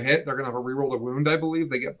reroll to hit. They're going to have a reroll to wound, I believe.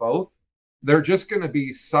 They get both. They're just going to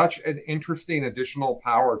be such an interesting additional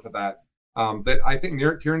power to that that I think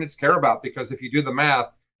Tyranids care about, because if you do the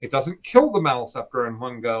math, it doesn't kill the Maliceptor in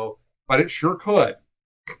one go, but it sure could.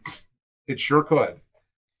 It sure could.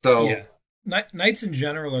 So yeah. Knights in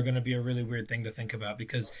general are going to be a really weird thing to think about,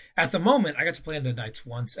 because at the moment, I got to play into Knights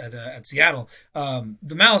once at Seattle.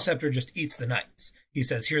 The Maliceptor just eats the Knights. He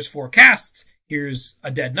says, here's 4 casts, here's a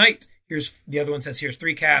dead Knight, the other one says, here's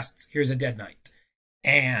 3 casts, here's a dead Knight.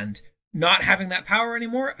 And not having that power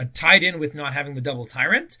anymore, tied in with not having the double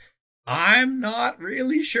Tyrant, I'm not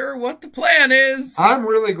really sure what the plan is. I'm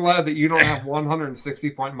really glad that you don't have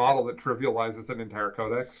 160-point model that trivializes an entire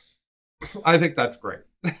codex. I think that's great.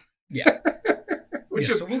 Yeah. Which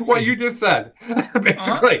Yeah, is so we'll what see. you just said,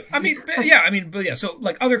 basically. So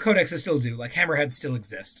like other codexes still do, like Hammerheads still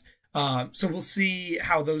exist. So we'll see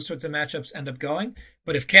how those sorts of matchups end up going.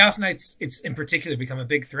 But if Chaos Knights, it's in particular become a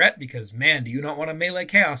big threat, because man, do you not want to melee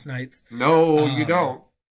Chaos Knights? No, you don't.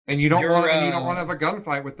 And you don't want you're, you don't want to have a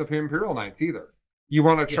gunfight with the Imperial Knights either. You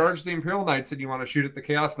want to charge Yes. the Imperial Knights and you want to shoot at the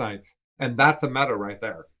Chaos Knights. And that's a meta right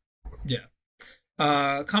there. Yeah.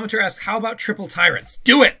 Commenter asks, how about triple tyrants?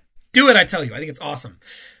 Do it! Do it, I tell you. I think it's awesome.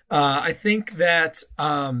 I think that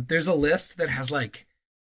there's a list that has like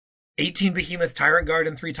 18 Behemoth Tyrant Guard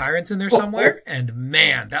and 3 Tyrants in there somewhere. And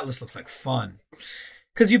man, that list looks like fun.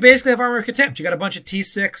 Because you basically have Armor of Contempt. You got a bunch of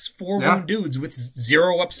T6, 4-wound dudes with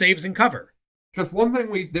 0 up saves and cover. Because one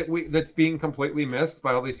thing that's being completely missed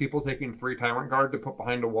by all these people taking 3 Tyrant Guard to put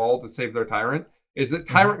behind a wall to save their Tyrant is that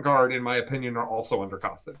Tyrant Guard, in my opinion, are also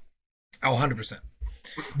undercosted. Oh, 100%.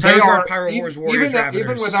 Tyrant Guard, Pyro Wars, Warriors,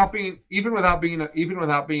 even without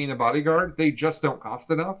being a bodyguard, they just don't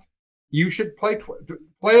cost enough. You should play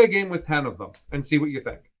a game with 10 of them and see what you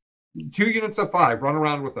think. 2 units of 5, run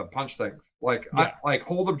around with them, punch things, like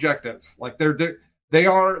hold objectives. Like they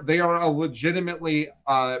are a legitimately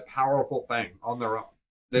powerful thing on their own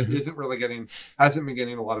that hasn't been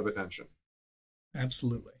getting a lot of attention.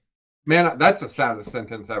 Absolutely. Man, that's the saddest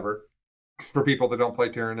sentence ever for people that don't play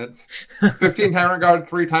Tyranids. 15 Tyrant Guard,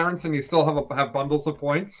 3 Tyrants, and you still have bundles of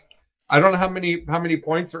points. I don't know how many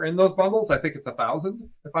points are in those bundles. I think it's 1,000,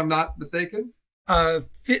 if I'm not mistaken.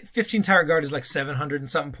 15 Tyrant Guard is like 700 and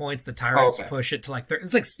something points. The Tyrants push it to like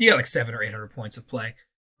it's like 700 or 800 points of play.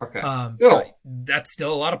 Okay. That's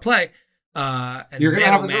still a lot of play. And you're gonna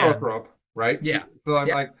have a Neurothrope, right? Yeah. So I'm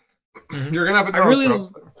like, you're gonna have a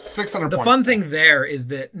Neurothrope. 600 the points. fun thing there is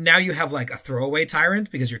that now you have like a throwaway Tyrant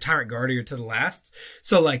because your Tyrant Guard are to the lasts.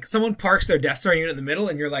 So like someone parks their Death Star unit in the middle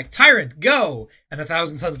and you're like, Tyrant, go! And the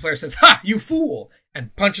Thousand Sons player says, ha, you fool!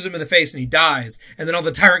 And punches him in the face and he dies. And then all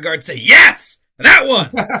the Tyrant Guards say, yes! That one!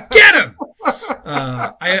 Get him!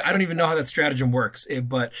 I don't even know how that stratagem works,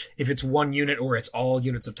 but if it's one unit or it's all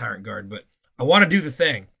units of Tyrant Guard. But I want to do the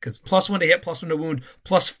thing, because +1 to hit, +1 to wound,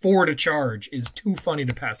 +4 to charge is too funny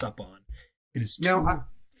to pass up on. It is too funny.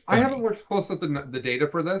 I haven't worked close at the data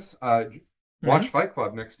for this. Watch Fight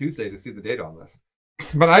Club next Tuesday to see the data on this.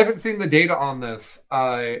 But I haven't seen the data on this.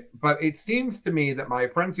 But it seems to me that my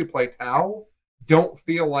friends who play Tau don't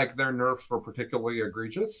feel like their nerfs were particularly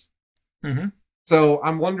egregious. Mm-hmm. So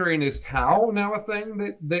I'm wondering, is Tau now a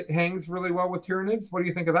thing that hangs really well with Tyranids? What do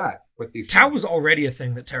you think of that? With these Tau was already a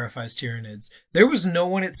thing that terrifies Tyranids. There was no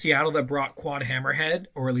one at Seattle that brought Quad Hammerhead,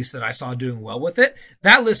 or at least that I saw doing well with it.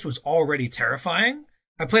 That list was already terrifying.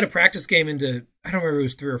 I played a practice game into, I don't remember if it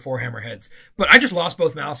was 3 or 4 Hammerheads, but I just lost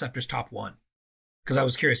both Maliceptors top 1 because I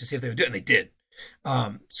was curious to see if they would do it, and they did.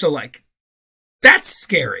 So like, that's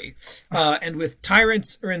scary. And with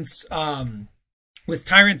Tyrants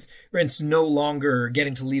no longer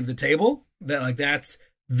getting to leave the table, that's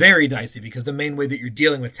very dicey, because the main way that you're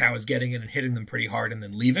dealing with Tau is getting in and hitting them pretty hard and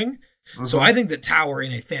then leaving. Mm-hmm. So I think that Tau are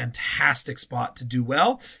in a fantastic spot to do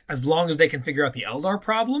well, as long as they can figure out the Eldar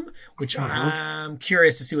problem, which I'm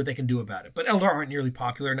curious to see what they can do about it. But Eldar aren't nearly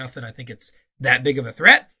popular enough that I think it's that big of a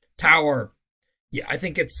threat. Tau are, I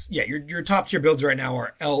think it's, your top tier builds right now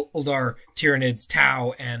are Eldar, Tyranids,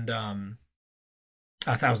 Tau, and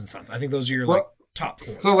Thousand Sons. I think those are your top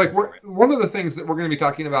 4. So like one of the things that we're going to be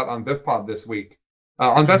talking about on BiffPod this week,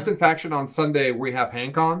 on Best in Faction on Sunday, we have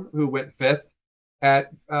Hank on, who went 5th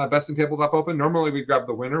at Best in Tabletop Open. Normally we grab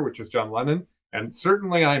the winner, which is John Lennon, and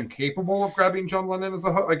certainly I'm capable of grabbing John Lennon as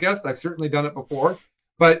a guest. I've certainly done it before.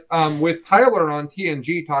 But with Tyler on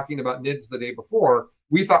TNG talking about Nids the day before,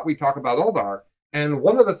 we thought we'd talk about Eldar. And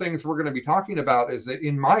one of the things we're going to be talking about is that,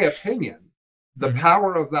 in my opinion, the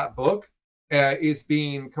power of that book is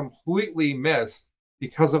being completely missed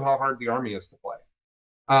because of how hard the army is to play.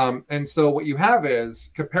 And so what you have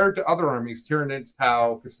is, compared to other armies, Tyranids,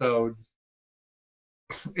 Tau, Custodes,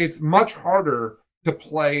 it's much harder to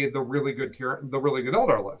play the really good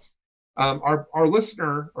Eldar list. Our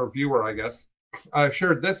listener, or viewer, I guess,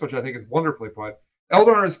 shared this, which I think is wonderfully put.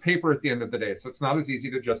 Eldar is paper at the end of the day, so it's not as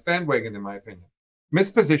easy to just bandwagon, in my opinion.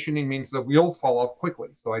 Mispositioning means the wheels fall off quickly,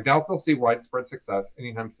 so I doubt they'll see widespread success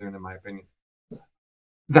anytime soon, in my opinion.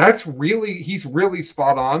 He's really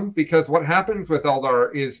spot on, because what happens with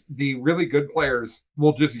Eldar is the really good players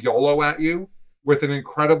will just YOLO at you with an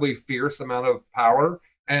incredibly fierce amount of power,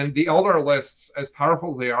 and the Eldar lists, as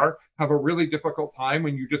powerful as they are, have a really difficult time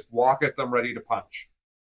when you just walk at them ready to punch.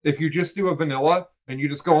 If you just do a vanilla and you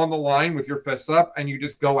just go on the line with your fists up and you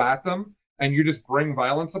just go at them and you just bring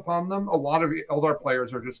violence upon them, a lot of Eldar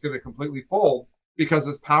players are just going to completely fold, because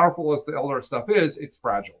as powerful as the Eldar stuff is, it's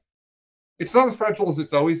fragile. It's not as fragile as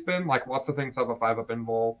it's always been. Like lots of things have a 5-up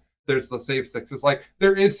invul. There's the save 6s. Like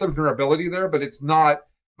there is some durability there, but it's not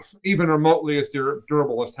even remotely as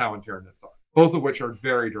durable as Tau and Tyranids are. Both of which are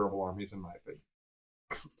very durable armies in my opinion.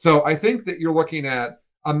 So I think that you're looking at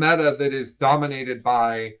a meta that is dominated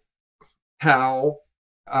by Tau,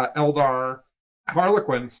 Eldar,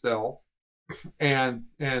 Harlequin still, and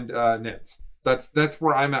Nids. That's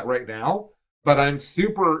where I'm at right now. But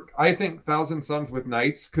I think Thousand Suns with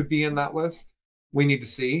Knights could be in that list. We need to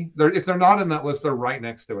see. If they're not in that list, they're right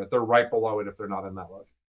next to it. They're right below it if they're not in that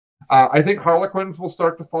list. I think Harlequins will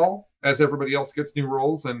start to fall as everybody else gets new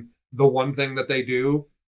rules. And the one thing that they do,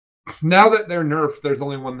 now that they're nerfed, there's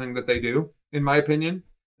only one thing that they do, in my opinion.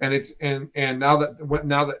 And it's now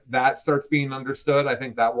that starts being understood, I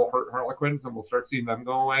think that will hurt Harlequins and we'll start seeing them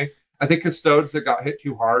go away. I think Custodes that got hit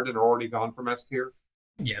too hard and are already gone from S tier.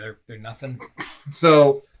 Yeah, they're nothing.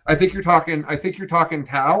 So I think you're talking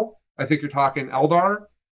Tau. I think you're talking Eldar,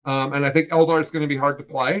 and I think Eldar is going to be hard to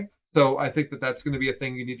play. So I think that's going to be a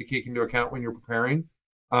thing you need to take into account when you're preparing.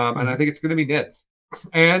 And I think it's going to be Nids.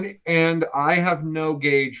 And I have no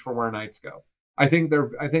gauge for where Knights go. I think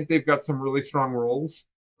they've got some really strong rules,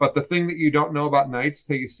 but the thing that you don't know about Knights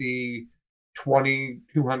till you see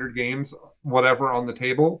 200 games, whatever, on the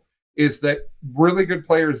table, is that really good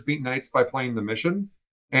players beat Knights by playing the mission.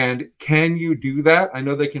 And can you do that? I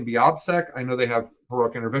know they can be OBSEC. I know they have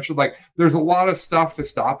heroic intervention. Like, there's a lot of stuff to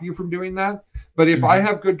stop you from doing that. But if I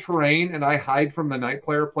have good terrain and I hide from the Knight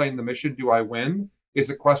player playing the mission, do I win? Is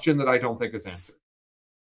a question that I don't think is answered.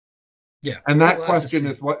 Yeah. And that question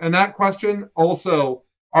is what, and that question also,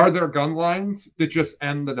 are there gun lines that just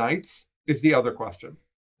end the Knights is the other question.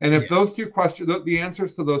 And if those two questions, the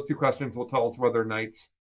answers to those two questions will tell us whether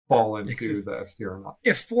Knights fall into the S tier or not.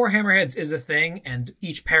 If 4 Hammerheads is a thing and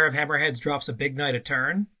each pair of Hammerheads drops a big Knight a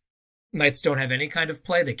turn, Knights don't have any kind of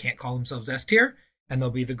play. They can't call themselves S tier, and they'll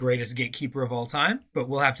be the greatest gatekeeper of all time. But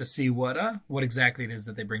we'll have to see what exactly it is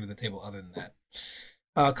that they bring to the table other than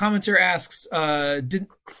that. Commenter asks,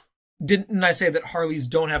 didn't I say that Harleys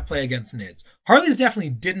don't have play against Nids? Harleys definitely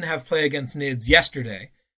didn't have play against Nids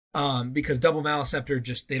yesterday. Because Double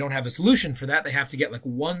Maleceptor they don't have a solution for that. They have to get like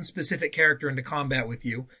one specific character into combat with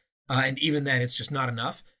you. And even then, it's just not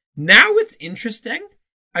enough. Now it's interesting.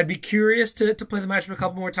 I'd be curious to play the matchup a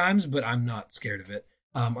couple more times, but I'm not scared of it.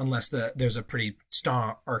 Unless there's a pretty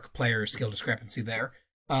stark player skill discrepancy there.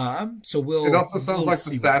 So we'll. It also sounds like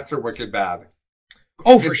the stats are wicked bad.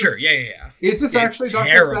 Oh, for sure. Yeah. Is this actually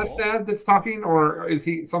Dr. Statstad that's talking, or is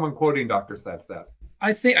he someone quoting Dr. Statstad?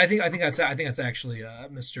 I think that's actually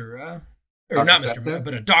Mr. or not Mr. Statstad?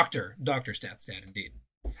 But a Dr. Statstad indeed.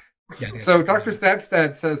 Yeah, so Dr.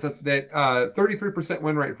 Statstad says that 33%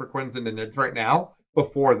 win rate for Quins into Nids right now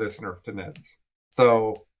before this nerf to Nids.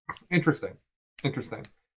 So interesting.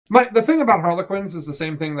 The thing about Harlequins is the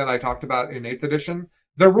same thing that I talked about in 8th edition.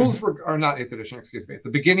 The rules are not 8th edition, excuse me, at the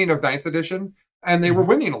beginning of 9th edition, and they were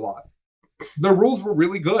winning a lot. The rules were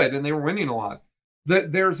really good, and they were winning a lot.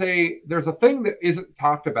 There's a thing that isn't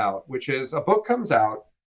talked about, which is a book comes out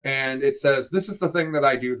and it says, this is the thing that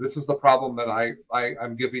I do, this is the problem that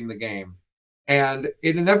I'm giving the game. And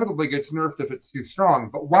it inevitably gets nerfed if it's too strong.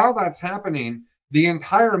 But while that's happening, the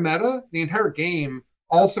entire meta, the entire game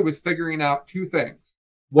also is figuring out two things.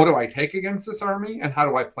 What do I take against this army, and how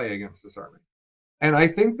do I play against this army? And I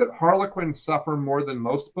think that Harlequins suffer more than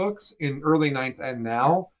most books in early 9th and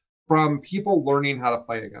now from people learning how to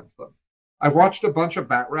play against them. I've watched a bunch of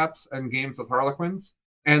bat reps and games with Harlequins,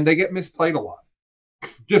 and they get misplayed a lot.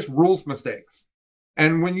 Just rules mistakes.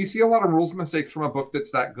 And when you see a lot of rules mistakes from a book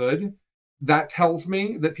that's that good, that tells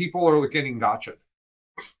me that people are getting gotcha'd.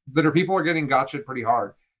 People are getting gotcha'd pretty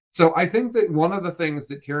hard. So I think that one of the things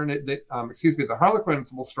that the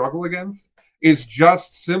Harlequins will struggle against is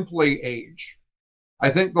just simply age. I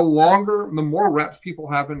think the more reps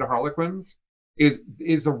people have into Harlequins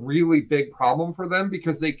is a really big problem for them,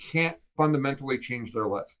 because they can't fundamentally change their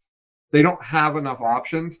list. They don't have enough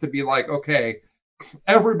options to be like, okay,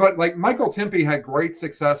 everybody, like Michael Timpey had great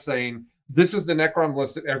success saying, this is the Necron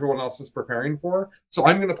list that everyone else is preparing for, so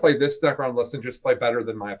I'm going to play this Necron list and just play better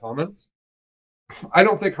than my opponents. I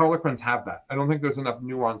don't think Harlequins have that. I don't think there's enough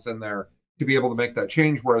nuance in there to be able to make that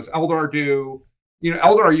change, whereas Eldar do.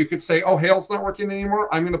 Eldar, you could say, oh, Hail's not working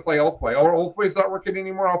anymore, I'm going to play Ulthway. Or Ulthway's not working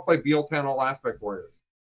anymore, I'll play Bealtan All Aspect Warriors.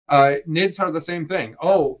 Nids are the same thing.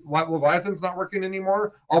 Oh, Leviathan's not working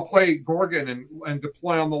anymore, I'll play Gorgon and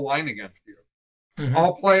deploy on the line against you. Mm-hmm.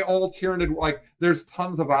 I'll play old Tyranid. Like, there's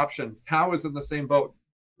tons of options. Tau is in the same boat.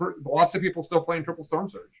 Lots of people still playing Triple Storm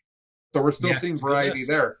Surge. So we're still seeing variety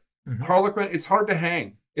there. Mm-hmm. Harlequin, it's hard to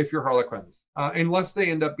hang if you're Harlequins, unless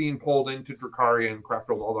they end up being pulled into Drukhari and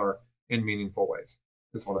Craftrold Eldar in meaningful ways,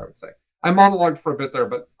 is what I would say. I monologued for a bit there,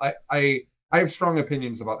 but I have strong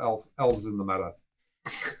opinions about elves in the meta,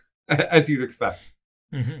 as you'd expect.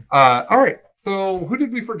 All right, so who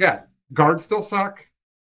did we forget? Guards still suck.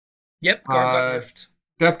 Yep, Guard got nerfed.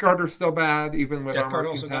 Death Guard are still bad, even with Death Armor Guard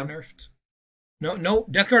of also Contempt. got nerfed. No,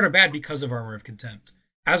 Death Guard are bad because of Armor of Contempt.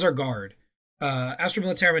 As are Guard. Astro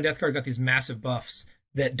Militarum and Death Guard got these massive buffs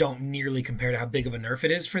that don't nearly compare to how big of a nerf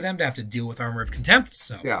it is for them to have to deal with Armor of Contempt.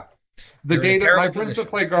 So yeah. The day that my friends that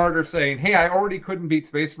play Guard are saying, hey, I already couldn't beat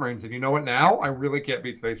Space Marines, and you know what now? I really can't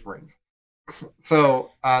beat Space Marines.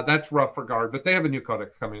 So that's rough for Guard, but they have a new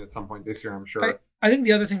codex coming at some point this year, I'm sure. I think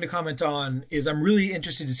the other thing to comment on is I'm really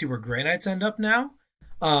interested to see where Grey Knights end up now.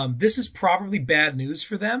 This is probably bad news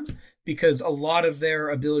for them because a lot of their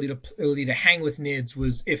ability to hang with Nids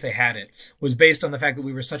was, if they had it, was based on the fact that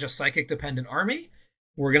we were such a psychic-dependent army.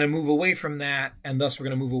 We're going to move away from that, and thus we're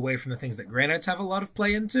going to move away from the things that Grey Knights have a lot of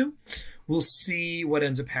play into. We'll see what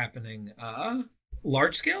ends up happening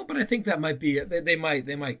large scale, but I think that might be they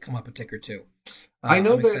might come up a tick or two. I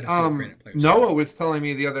know that Noah was telling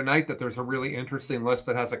me the other night that there's a really interesting list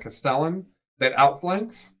that has a Castellan that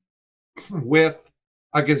outflanks with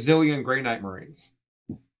a gazillion Grey Knight Marines.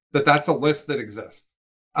 That's a list that exists.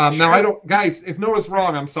 Sure. Now I don't, guys. If Noah's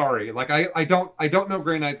wrong, I'm sorry. Like I don't know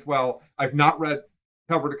Grey Knights well. I've not read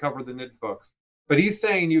cover to cover the Nids books, but he's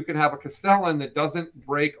saying you can have a Castellan that doesn't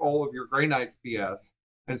break all of your Grey Knights BS,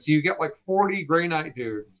 and so you get like 40 Grey Knight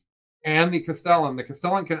dudes and the Castellan. The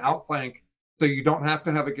Castellan can outflank, so you don't have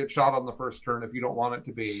to have it get shot on the first turn if you don't want it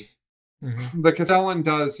to be. Mm-hmm. The Castellan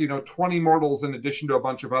does 20 mortals in addition to a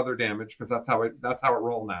bunch of other damage because that's how it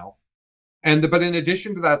rolls now. But in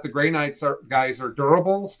addition to that, the Grey Knights guys are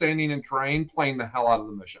durable, standing in terrain, playing the hell out of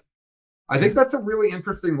the mission. I think that's a really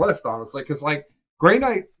interesting list, honestly, because like Grey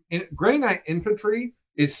Knight infantry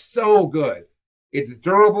is so good. It's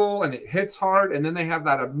durable and it hits hard, and then they have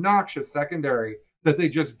that obnoxious secondary that they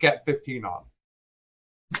just get 15 on.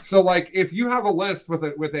 So like if you have a list with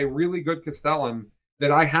a really good Castellan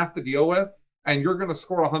that I have to deal with, and you're going to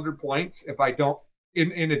score 100 points if I don't,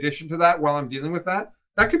 in addition to that, while I'm dealing with that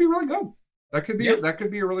could be really good. That could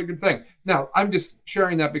be a really good thing. Now, I'm just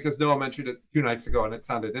sharing that because Noah mentioned it 2 nights ago and it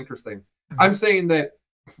sounded interesting. Mm-hmm. I'm saying that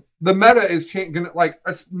the meta is changing, like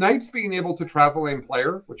Knights being able to travel lane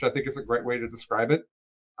player, which I think is a great way to describe it.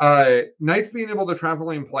 Knights being able to travel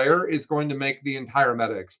lane player is going to make the entire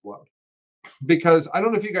meta explode. Because I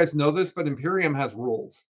don't know if you guys know this, but Imperium has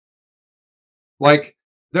rules. Like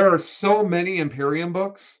there are so many Imperium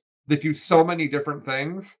books that do so many different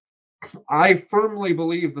things. I firmly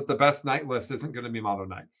believe that the best Knight list isn't going to be Mono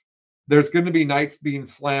Knights. There's going to be Knights being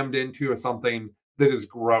slammed into something that is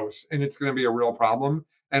gross, and it's going to be a real problem.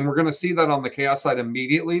 And we're going to see that on the Chaos side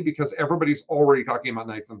immediately because everybody's already talking about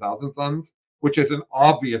Knights and Thousand Suns, which is an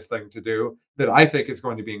obvious thing to do that I think is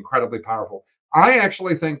going to be incredibly powerful. I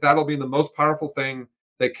actually think that'll be the most powerful thing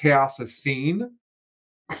that Chaos has seen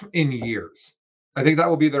in years. I think that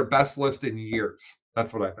will be their best list in years.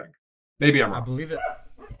 That's what I think. Maybe I'm wrong. I believe it.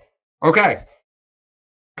 Okay.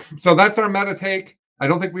 So that's our meta take. I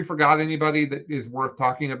don't think we forgot anybody that is worth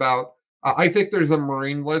talking about. I think there's a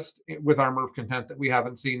Marine list with Armor of Contempt that we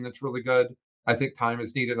haven't seen that's really good. I think time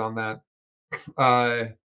is needed on that.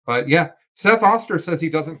 But yeah, Seth Oster says he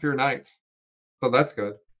doesn't fear Knights. So that's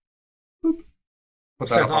good.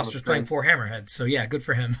 Seth Oster's playing 4 Hammerheads, so yeah, good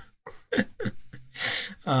for him.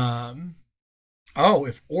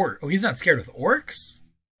 He's not scared with orcs?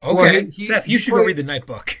 Okay, well, Seth, you should go read the Knight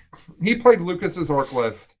book. He played Lucas's orc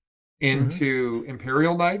list into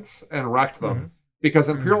Imperial Knights and wrecked them because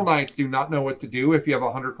Imperial Knights do not know what to do if you have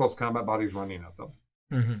 100 close combat bodies running at them.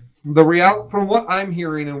 Mm-hmm. From what I'm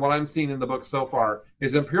hearing and what I'm seeing in the book so far,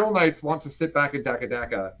 is Imperial Knights want to sit back and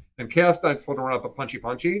daka, and Chaos Knights want to run up a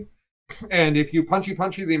punchy. And if you punchy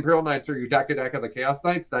the Imperial Knights or you daka the Chaos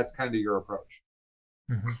Knights, that's kind of your approach.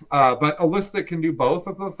 Mm-hmm. But a list that can do both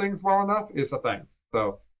of those things well enough is a thing.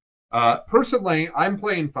 So personally, I'm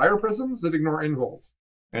playing Fire Prisms that ignore Involts.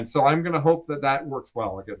 And so I'm going to hope that works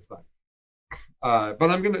well against them.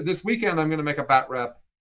 But this weekend, I'm going to make a bat rep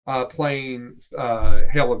playing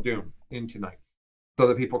Hail of Doom into Knights so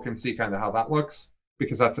that people can see kind of how that looks,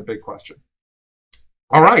 because that's a big question.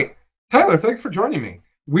 All right. Tyler, thanks for joining me.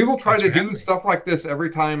 We will try to do stuff like this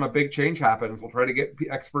every time a big change happens. We'll try to get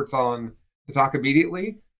experts on to talk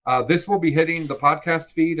immediately. This will be hitting the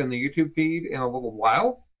podcast feed and the YouTube feed in a little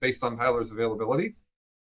while, based on Tyler's availability.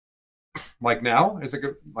 Like now, is it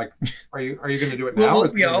good? Like, are you going to do it now?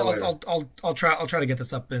 I'll try to get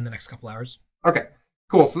this up in the next couple hours. Okay,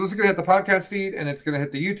 cool. So this is going to hit the podcast feed and it's going to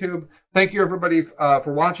hit the YouTube. Thank you everybody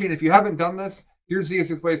for watching. If you haven't done this, here's the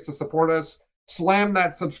easiest ways to support us. Slam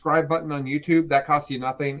that subscribe button on YouTube. That costs you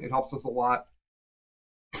nothing. It helps us a lot.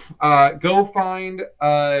 Go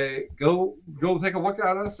take a look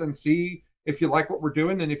at us and see if you like what we're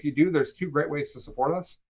doing. And if you do, there's 2 great ways to support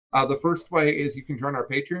us. The first way is you can join our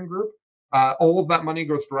Patreon group. All of that money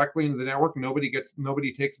goes directly into the network. Nobody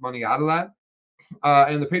takes money out of that.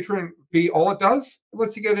 And the Patreon fee, all it does, it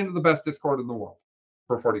lets you get into the best Discord in the world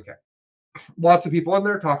for 40K. Lots of people in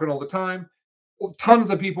there talking all the time. Tons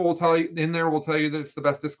of people will tell you that it's the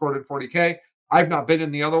best Discord in 40K. I've not been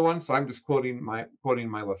in the other one, so I'm just quoting my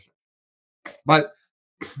listeners. But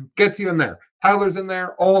gets you in there. Tyler's in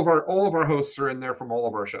there. All of our hosts are in there from all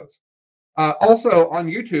of our shows. Also on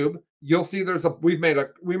YouTube, you'll see we've made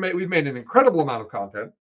an incredible amount of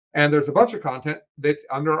content, and there's a bunch of content that's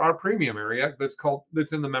under our premium area that's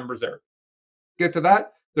in the members area. Get to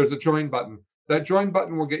that. There's a join button. That join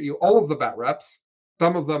button will get you all of the bat reps.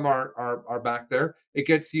 Some of them are back there. It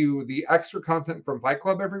gets you the extra content from Fight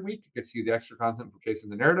Club every week. It gets you the extra content from Chasing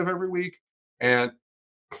the Narrative every week. And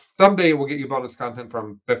someday it will get you bonus content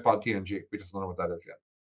from BiffPod TNG. We just don't know what that is yet.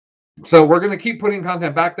 So we're going to keep putting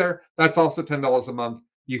content back there. That's also $10 a month.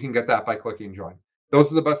 You can get that by clicking join.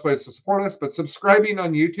 Those are the best ways to support us. But subscribing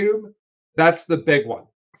on YouTube, that's the big one.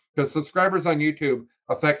 Because subscribers on YouTube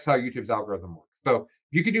affects how YouTube's algorithm works. So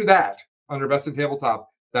if you could do that under Best in Tabletop,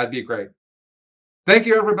 that'd be great. Thank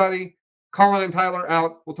you, everybody. Colin and Tyler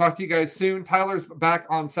out. We'll talk to you guys soon. Tyler's back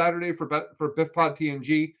on Saturday for BiffPod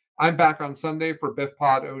TNG. I'm back on Sunday for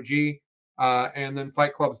BiffPod OG. And then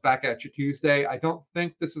Fight Club's back at you Tuesday. I don't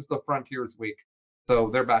think this is the Frontiers week.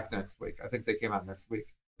 So they're back next week. I think they came out next week.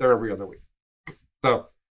 They're every other week. So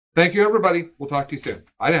thank you, everybody. We'll talk to you soon.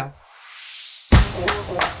 Bye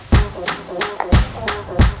now.